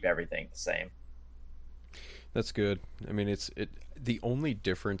just keep everything the same. That's good. I mean, the only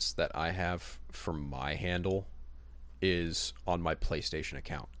difference that I have for my handle is on my PlayStation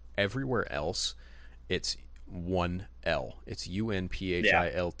account. Everywhere else, it's 1L. It's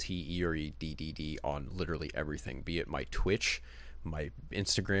UNPHILTE or EDDD on literally everything, be it my Twitch, my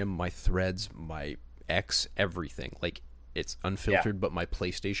Instagram, my Threads, my X, everything. Like, it's unfiltered, but my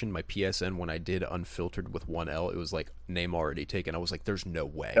PlayStation, my PSN, when I did unfiltered with 1L, it was like, name already taken. I was like, there's no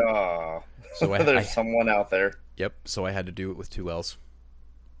way. So there's someone out there. Yep, so I had to do it with 2 L's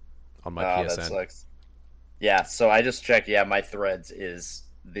on my PSN. That sucks. Yeah, so I just checked. Yeah, my Threads has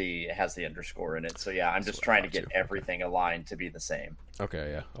the underscore in it. So yeah, I'm just trying to get everything aligned to be the same.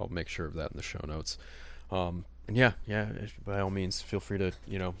 Okay, yeah, I'll make sure of that in the show notes. And yeah, by all means, feel free to,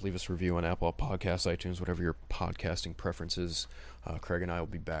 leave us a review on Apple Podcasts, iTunes, whatever your podcasting preferences. Craig and I will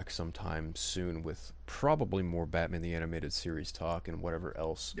be back sometime soon with probably more Batman the Animated Series talk and whatever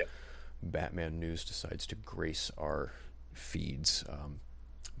else Batman news decides to grace our feeds.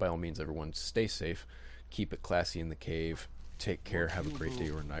 By all means, everyone, stay safe, keep it classy in the cave, take care, have a great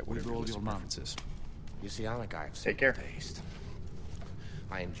day or night, whatever your listening preferences. You see, I'm a guy of Take care. taste.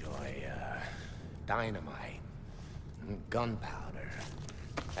 I enjoy dynamite, and gunpowder,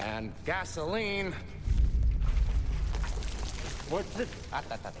 and gasoline. What's it?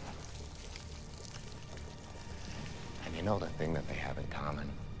 And you know the thing that they have in common?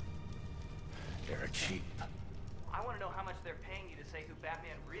 They're cheap. I want to know how much they're paying you to say who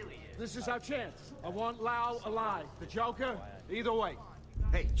Batman really is. This is our chance. I want Lau alive. The Joker, either way.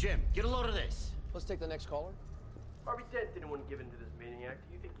 Hey, Jim, get a load of this. Let's take the next caller. Harvey Dent didn't want to give in to this maniac.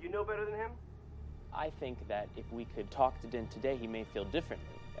 Do you think you know better than him? I think that if we could talk to Dent today, he may feel differently.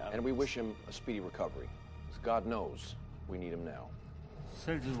 And we wish him a speedy recovery. Because God knows we need him now.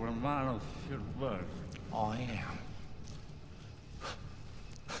 Sergio Romano should work. Oh, I am.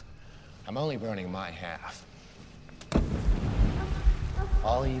 I'm only burning my half.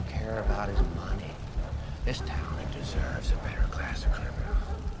 All you care about is money. This town deserves a better class of criminal.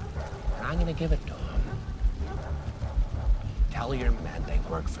 And I'm gonna give it to them. Tell your men they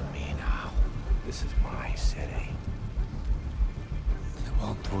work for me now. This is my city. They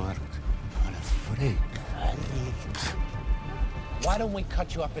won't work for a freak. Why don't we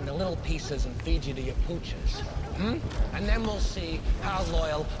cut you up into little pieces and feed you to your pooches? And then we'll see how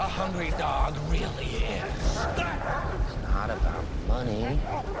loyal a hungry dog really is. It's not about money.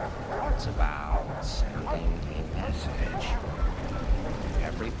 It's about sending a message.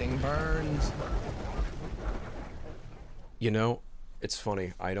 Everything burns. It's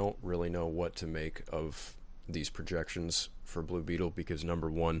funny. I don't really know what to make of these projections for Blue Beetle because, number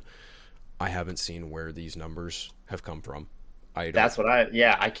one, I haven't seen where these numbers have come from.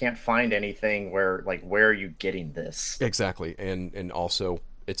 I can't find anything where are you getting this? Exactly. And also,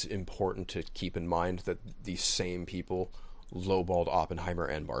 it's important to keep in mind that these same people lowballed Oppenheimer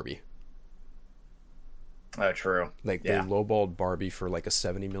and Barbie. Oh, true. They lowballed Barbie for a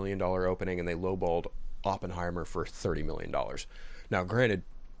 $70 million opening, and they lowballed Oppenheimer for $30 million. Now, granted,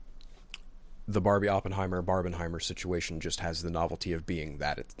 the Barbenheimer situation just has the novelty of being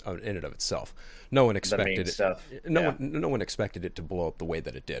that in and of itself. No one expected it. No one expected it to blow up the way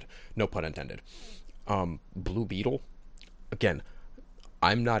that it did. No pun intended. Blue Beetle, again,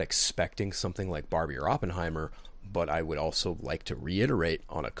 I'm not expecting something like Barbie or Oppenheimer, but I would also like to reiterate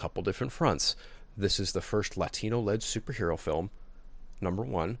on a couple different fronts. This is the first Latino-led superhero film. Number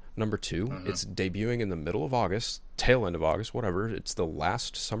one. Number two, it's debuting in the middle of August, tail end of August, whatever. It's the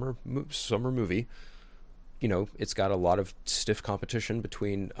last summer movie. It's got a lot of stiff competition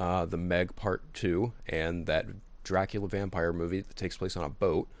between the Meg Part 2 and that Dracula vampire movie that takes place on a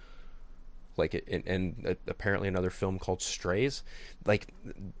boat. And apparently another film called Strays.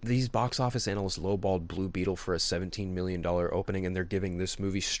 These box office analysts lowballed Blue Beetle for a $17 million opening, and they're giving this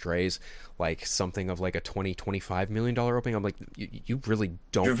movie Strays something of a $20-25 million opening. I'm like, you really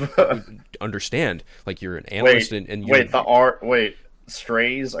don't understand. You're an analyst and you're...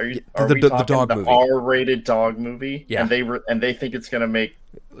 Strays? Are we the talking dog the movie. R-rated dog movie? Yeah. And they think it's gonna make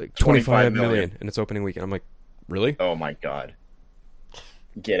 $25 million in its opening weekend. I'm like, really? Oh my god.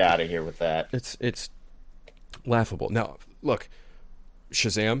 Get out of here with that. It's laughable. Now, look,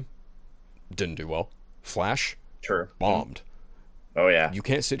 Shazam didn't do well. Flash, sure, bombed. Oh yeah. You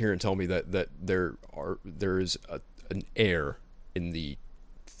can't sit here and tell me that there is an air in the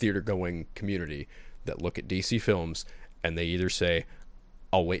theater going community that look at DC films and they either say,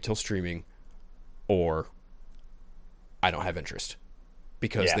 I'll wait till streaming, or I don't have interest,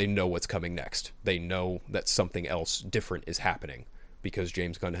 because they know what's coming next. They know that something else different is happening, because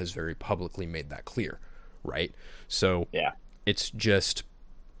James Gunn has very publicly made that clear, right? So it's just,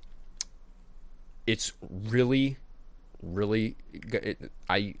 it's really, really,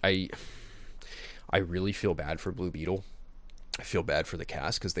 I really feel bad for Blue Beetle. I feel bad for the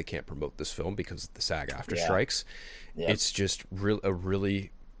cast because they can't promote this film because of the SAG-AFTRA strikes. It's just a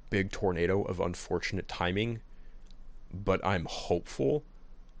really big tornado of unfortunate timing, but I'm hopeful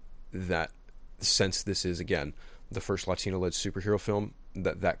that since this is, again, the first Latino-led superhero film,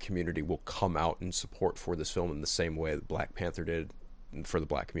 that community will come out in support for this film in the same way that Black Panther did for the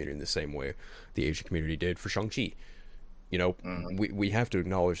Black community, in the same way the Asian community did for Shang-Chi. You know, we have to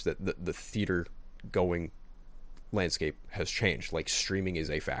acknowledge that the theater-going landscape has changed. Like, streaming is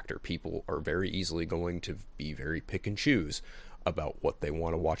a factor. People are very easily going to be very pick and choose about what they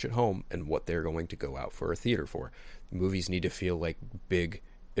want to watch at home and what they're going to go out for a theater for. Movies need to feel like big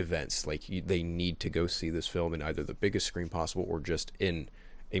events. Like, they need to go see this film in either the biggest screen possible or just in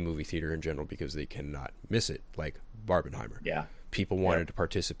a movie theater in general, because they cannot miss it. Like Barbenheimer. People wanted to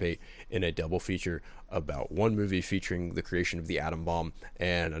participate in a double feature about one movie featuring the creation of the atom bomb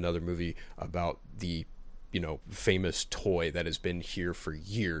and another movie about the, you know, famous toy that has been here for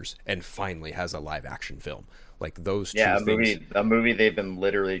years and finally has a live action film. Like, those two things. A movie they've been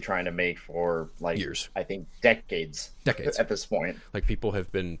literally trying to make for like years. I think decades at this point. Like, people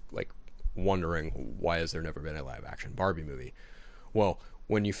have been like wondering, why has there never been a live action Barbie movie? Well,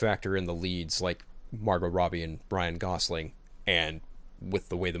 when you factor in the leads like Margot Robbie and Ryan Gosling, and with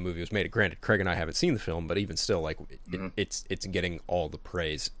the way the movie was made, granted, Craig and I haven't seen the film, but even still, like, it's getting all the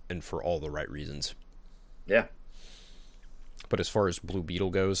praise and for all the right reasons. Yeah. But as far as Blue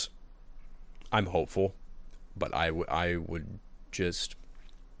Beetle goes, I'm hopeful, but I would just,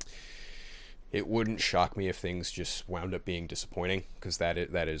 it wouldn't shock me if things just wound up being disappointing, because that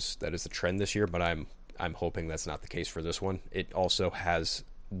is the trend this year. But I'm hoping that's not the case for this one. It also has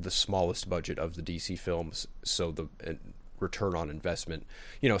the smallest budget of the DC films, so the return on investment,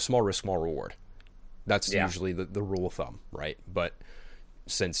 you know, small risk, small reward. That's usually the rule of thumb, right? But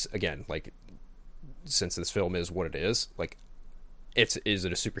since this film is what it is, like, is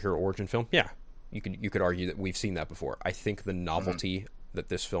it a superhero origin film? Yeah, you could argue that we've seen that before. I think the novelty that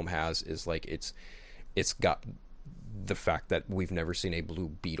this film has is, like, it's got the fact that we've never seen a Blue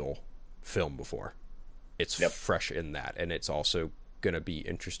Beetle film before. It's fresh in that, and it's also going to be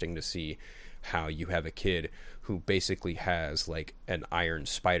interesting to see how you have a kid who basically has like an iron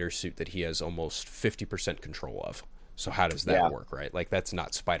spider suit that he has almost 50% control of. So how does that work, right? Like, that's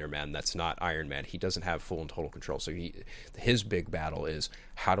not Spider-Man, that's not Iron Man. He doesn't have full and total control. So his big battle is,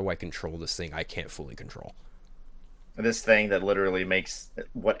 how do I control this thing I can't fully control? This thing that literally makes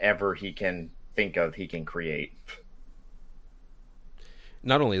whatever he can think of, he can create.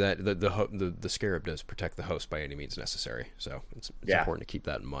 Not only that, the Scarab does protect the host by any means necessary, so it's important to keep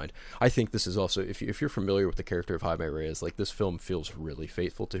that in mind. I think this is also, if you're familiar with the character of Jaime Reyes, like, this film feels really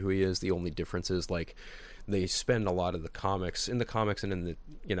faithful to who he is. The only difference is, like, they spend a lot of the comics and in the,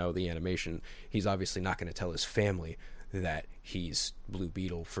 you know, the animation, he's obviously not going to tell his family that he's Blue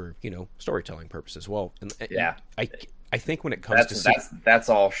Beetle for, you know, storytelling purposes. Well, and I think when it comes that's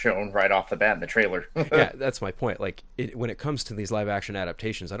all shown right off the bat in the trailer. Yeah, that's my point. Like, when it comes to these live action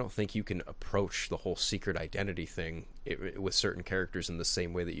adaptations, I don't think you can approach the whole secret identity thing with certain characters in the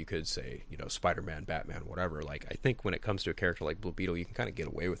same way that you could say, you know, Spider-Man, Batman, whatever. Like, I think when it comes to a character like Blue Beetle, you can kind of get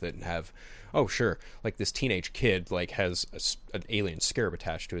away with it and have, oh sure, like, this teenage kid like has an alien scarab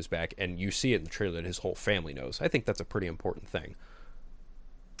attached to his back, and you see it in the trailer that his whole family knows. I think that's a pretty important thing.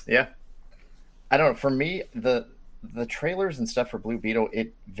 Yeah, I don't know. For me, the trailers and stuff for Blue Beetle,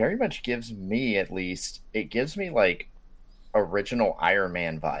 it very much gives me, at least, it gives me like original Iron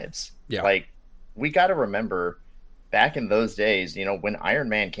Man vibes. Yeah. Like, we got to remember back in those days, you know, when Iron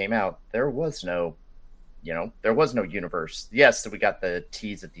Man came out, there was no universe. Yes, we got the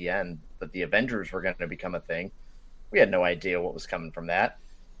tease at the end that the Avengers were going to become a thing. We had no idea what was coming from that.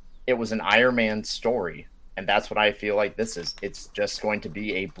 It was an Iron Man story. And that's what I feel like this is. It's just going to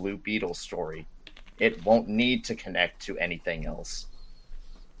be a Blue Beetle story. It won't need to connect to anything else.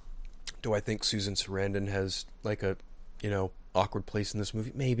 Do I think Susan Sarandon has like a, you know, awkward place in this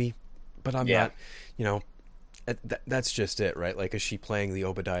movie? Maybe, but I'm not, you know, that's just it, right? Like, is she playing the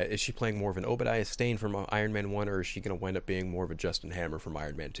Obadiah? Is she playing more of an Obadiah Stane from Iron Man 1, or is she going to wind up being more of a Justin Hammer from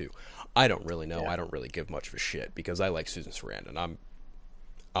Iron Man 2? I don't really know. I don't really give much of a shit because I like Susan Sarandon.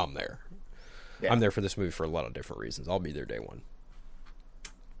 I'm there. Yeah. I'm there for this movie for a lot of different reasons. I'll be there day one.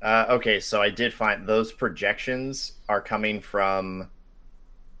 Okay, so I did find those projections are coming from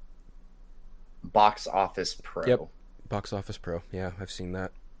Box Office Pro. Yep, Box Office Pro. Yeah, I've seen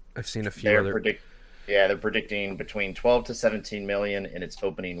that. I've seen a few they're predicting between 12 to 17 million in its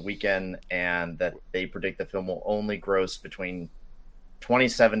opening weekend, and that they predict the film will only gross between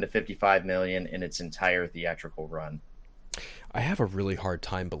 27 to 55 million in its entire theatrical run. I have a really hard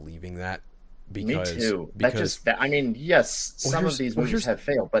time believing that. Because, me too. Because, I mean, yes, some of these movies have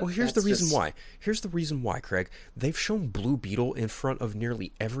failed, but here's the reason why. Here's the reason why, Craig. They've shown Blue Beetle in front of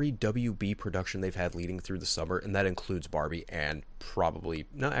nearly every WB production they've had leading through the summer, and that includes Barbie and probably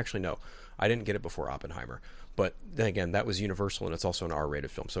no. I didn't get it before Oppenheimer. But then again, that was Universal, and it's also an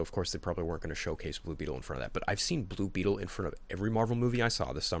R-rated film, so of course they probably weren't going to showcase Blue Beetle in front of that. But I've seen Blue Beetle in front of every Marvel movie I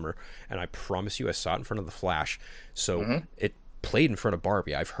saw this summer, and I promise you I saw it in front of The Flash. So it played in front of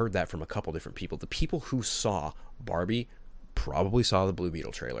Barbie. I've heard that from a couple different people. The people who saw Barbie probably saw the Blue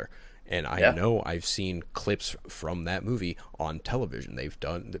Beetle trailer. And I know I've seen clips from that movie on television.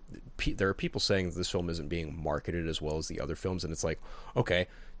 There are people saying that this film isn't being marketed as well as the other films, and it's like, okay,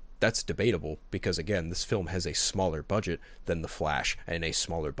 that's debatable because, again, this film has a smaller budget than The Flash and a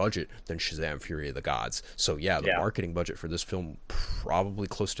smaller budget than Shazam! Fury of the Gods. So, the marketing budget for this film probably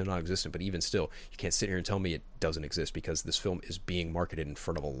close to non-existent, but even still, you can't sit here and tell me it doesn't exist because this film is being marketed in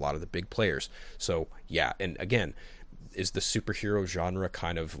front of a lot of the big players. So, and again, is the superhero genre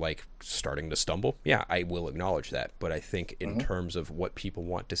kind of like starting to stumble? Yeah, I will acknowledge that. But I think in terms of what people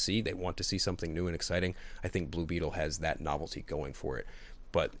want to see, they want to see something new and exciting. I think Blue Beetle has that novelty going for it.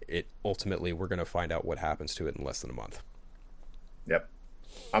 But ultimately, we're going to find out what happens to it in less than a month. Yep,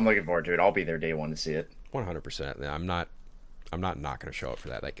 I'm looking forward to it. I'll be there day one to see it. 100%. I'm not going to show up for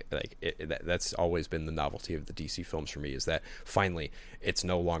that. That's always been the novelty of the DC films for me. Is that finally it's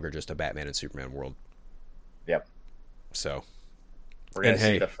no longer just a Batman and Superman world. Yep. So we're gonna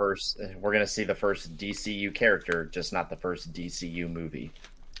see the first. We're gonna see the first DCU character, just not the first DCU movie.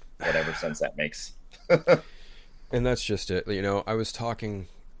 Whatever sense that makes. And that's just it. I was talking.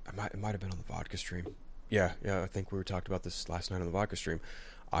 It might have been on the vodka stream. Yeah. I think we were talking about this last night on the vodka stream.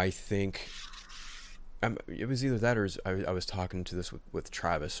 I think it was either that or I was talking to this with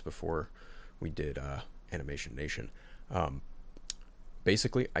Travis before we did Animation Nation.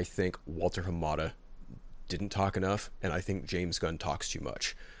 Basically, I think Walter Hamada didn't talk enough, and I think James Gunn talks too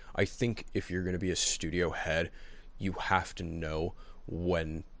much. I think if you're going to be a studio head, you have to know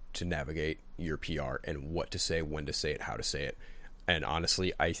when to navigate your PR and what to say, when to say it, how to say it. And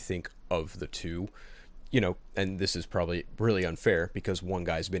honestly, I think of the two, and this is probably really unfair because one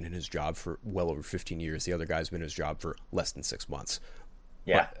guy's been in his job for well over 15 years. The other guy's been in his job for less than 6 months.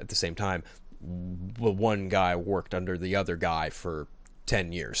 Yeah. But at the same time, the one guy worked under the other guy for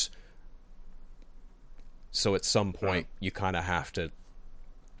 10 years. So at some point, you kind of have to,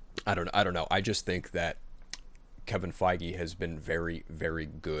 I don't know. I just think that Kevin Feige has been very, very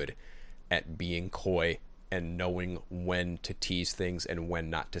good at being coy and knowing when to tease things and when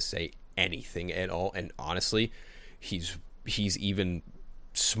not to say anything at all. And honestly, he's even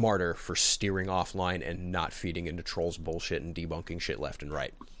smarter for steering offline and not feeding into trolls bullshit and debunking shit left and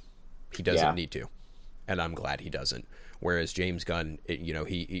right. He doesn't need to, and I'm glad he doesn't. Whereas James Gunn,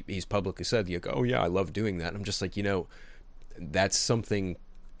 he's publicly said, "Oh yeah, I love doing that." And I'm just like, that's something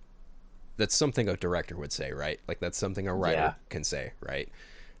a director would say, right? Like that's something a writer can say, right?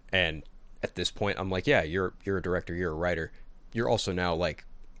 And at this point, I'm like, yeah, you're a director, you're a writer, you're also now like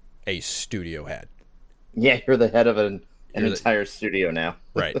a studio head. Yeah, you're the head of an entire studio now,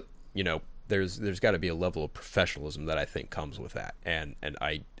 right? There's got to be a level of professionalism that I think comes with that, and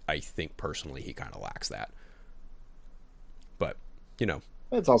I think personally he kind of lacks that. But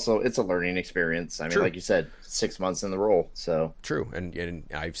it's a learning experience. I mean, like you said, 6 months in the role, so true. And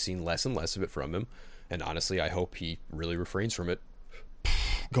I've seen less and less of it from him, and honestly, I hope he really refrains from it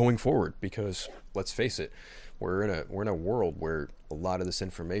going forward, because let's face it, we're in a world where a lot of this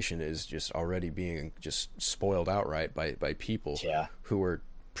information is just already being just spoiled outright by people who are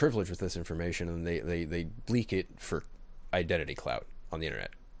privileged with this information, and they leak it for identity clout on the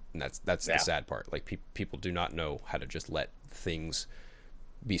internet, and that's the sad part. Like people do not know how to just let things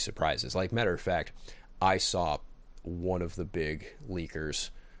be surprises. Like, matter of fact, I saw one of the big leakers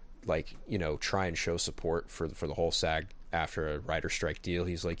try and show support for the whole SAG after a writer strike deal.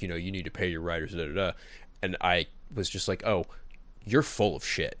 He's like, you need to pay your writers, and I was just like, oh, you're full of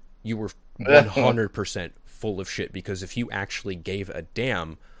shit. You were 100% full of shit, because if you actually gave a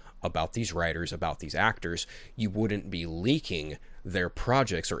damn about these writers, about these actors, you wouldn't be leaking their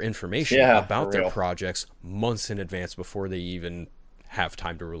projects or information about their projects months in advance before they even have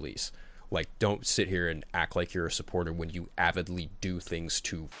time to release. Like, don't sit here and act like you're a supporter when you avidly do things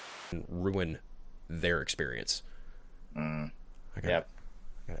to ruin their experience. I gotta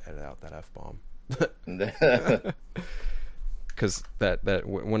edit out that F-bomb. Because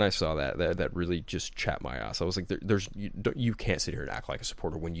when I saw that really just chapped my ass. I was like, you can't sit here and act like a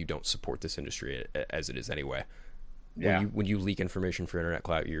supporter when you don't support this industry as it is anyway. Yeah. When you leak information for internet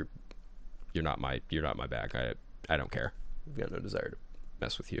clout, you're not my bag. I don't care. I've got no desire to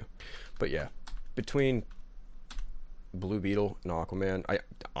mess with you. But yeah, between Blue Beetle and Aquaman, I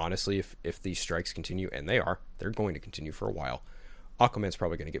honestly, if these strikes continue, and they're going to continue for a while, Aquaman's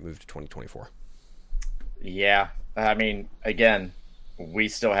probably going to get moved to 2024. Yeah, I mean, again, we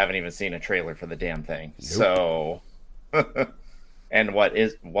still haven't even seen a trailer for the damn thing. Nope. So, and what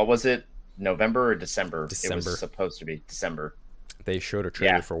was it? November or December? It was supposed to be December. They showed a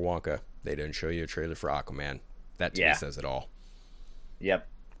trailer for Wonka. They didn't show you a trailer for Aquaman. That to me says it all. Yep.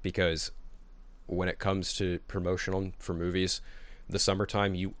 Because when it comes to promotional for movies, the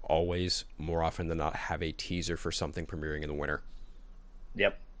summertime, you always, more often than not, have a teaser for something premiering in the winter.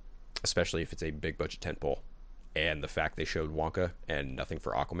 Yep. Especially if it's a big budget tentpole. And the fact they showed Wonka and nothing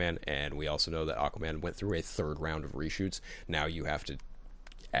for Aquaman, and we also know that Aquaman went through a third round of reshoots. Now you have to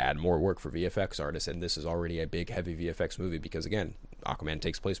add more work for VFX artists, and this is already a big, heavy VFX movie because, again, Aquaman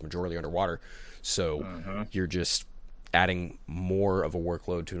takes place majority underwater. So you're just adding more of a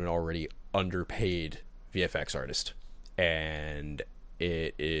workload to an already underpaid VFX artist. And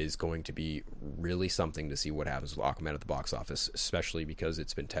it is going to be really something to see what happens with Aquaman at the box office, especially because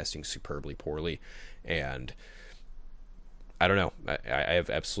it's been testing superbly poorly. And I don't know. I have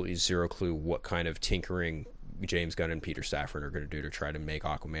absolutely zero clue what kind of tinkering James Gunn and Peter Safran are going to do to try to make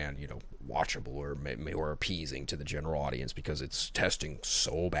Aquaman, watchable or appeasing to the general audience because it's testing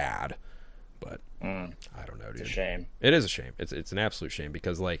so bad. But I don't know, dude. It's a shame. It is a shame. It's an absolute shame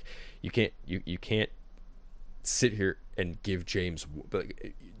because like you can't sit here and give James,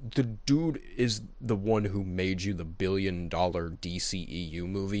 the dude is the one who made you the $1 billion DCEU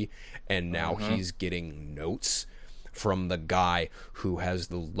movie, and now he's getting notes from the guy who has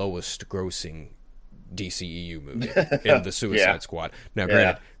the lowest grossing DCEU movie in the Suicide Squad.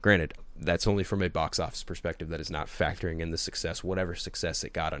 Now, granted, that's only from a box office perspective. That is not factoring in the success, whatever success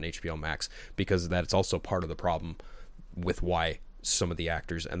it got on HBO Max, because that's also part of the problem with why some of the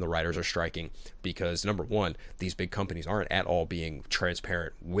actors and the writers are striking. Because number one, these big companies aren't at all being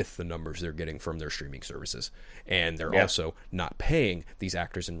transparent with the numbers they're getting from their streaming services, and they're also not paying these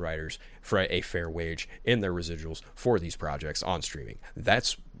actors and writers for a fair wage in their residuals for these projects on streaming.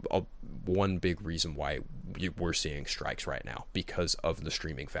 That's one big reason why we're seeing strikes right now, because of the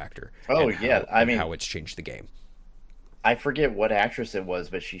streaming factor. How it's changed the game. I forget what actress it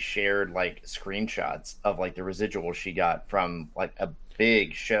was, but she shared like screenshots of like the residuals she got from like a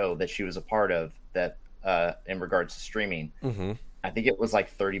big show that she was a part of that in regards to streaming. I think it was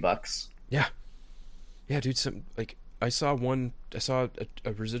like $30. Yeah, dude. I saw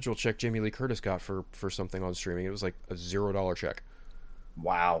a residual check Jamie Lee Curtis got for something on streaming. It was like a $0 check.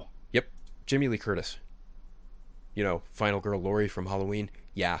 Wow. Yep. Jamie Lee Curtis. Final Girl Laurie from Halloween.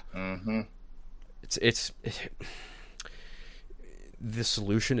 Yeah. It's the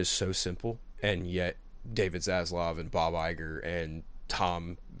solution is so simple, and yet David Zaslav and Bob Iger and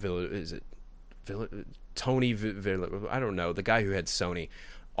Tony I don't know, the guy who had Sony,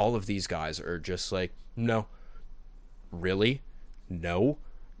 all of these guys are just like, no. Really? No?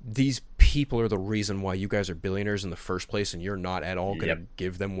 These people are the reason why you guys are billionaires in the first place, and you're not at all going to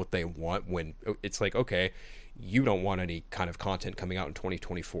give them what they want when it's like, okay, you don't want any kind of content coming out in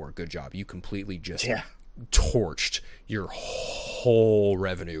 2024. Good job. You completely just torched your whole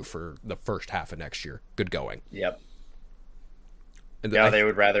revenue for the first half of next year. Good going. Yep. They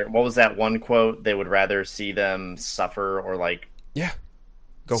would rather, what was that one quote? They would rather see them suffer or like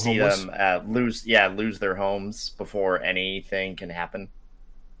go see homeless. Them lose their homes before anything can happen.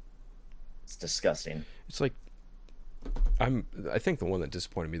 It's disgusting. It's like, I think the one that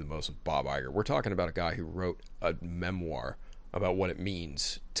disappointed me the most was Bob Iger. We're talking about a guy who wrote a memoir about what it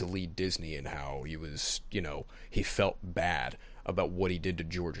means to lead Disney and how he was, he felt bad about what he did to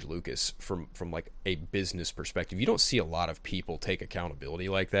George Lucas from like a business perspective. You don't see a lot of people take accountability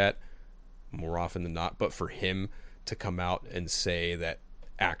like that more often than not, but for him to come out and say that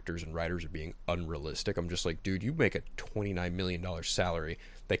actors and writers are being unrealistic, I'm just like, dude, you make a $29 million salary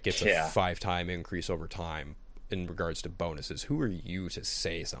that gets a 5-time increase over time in regards to bonuses. Who are you to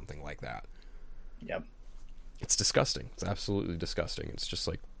say something like that? Yep. It's disgusting. It's absolutely disgusting. It's just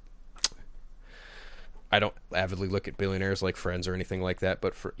like, I don't avidly look at billionaires like Friends or anything like that,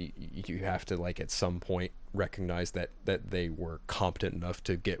 but for you have to, like, at some point recognize that they were competent enough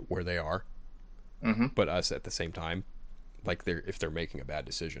to get where they are. Mm-hmm. But us at the same time, like, if they're making a bad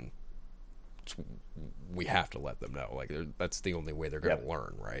decision, we have to let them know. Like, that's the only way they're going to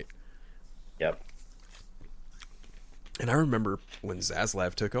learn, right? Yep. And I remember when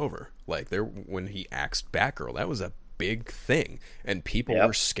Zaslav took over, like, when he axed Batgirl, that was a big thing, and people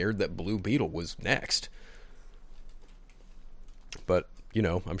were scared that Blue Beetle was next. But, you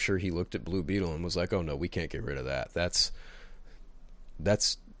know, I'm sure he looked at Blue Beetle and was like, oh no, we can't get rid of that.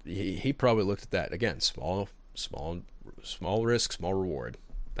 He probably looked at that again, small risk, small reward.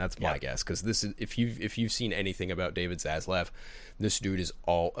 That's my guess, because this is, if you've seen anything about David Zaslav, this dude is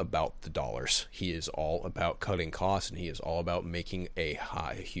all about the dollars. He is all about cutting costs, and he is all about making a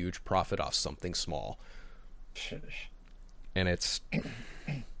huge profit off something small. And it's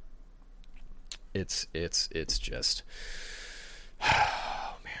just,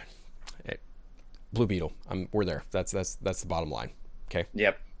 oh man, Blue Beetle. We're there. That's the bottom line. Okay.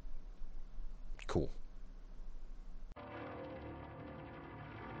 Yep. Cool.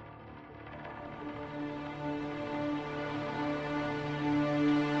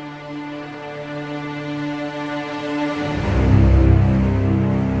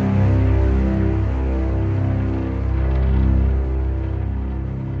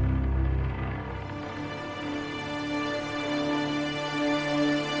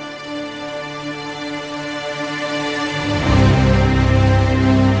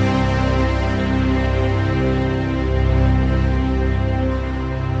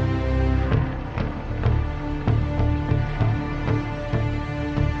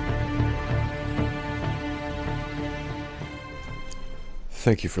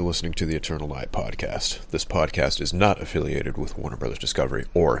 Thank you for listening to the Eternal Night podcast. This podcast is not affiliated with Warner Brothers Discovery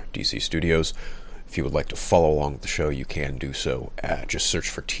or DC Studios. If you would like to follow along with the show, you can do so. Just search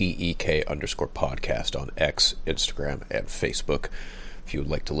for TEK_podcast on X, Instagram, and Facebook. If you would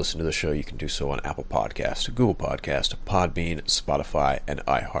like to listen to the show, you can do so on Apple Podcast, Google Podcast, Podbean, Spotify, and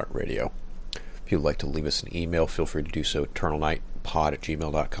iHeartRadio. If you would like to leave us an email, feel free to do so,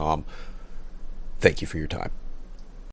 eternalnightpod@gmail.com. Thank you for your time.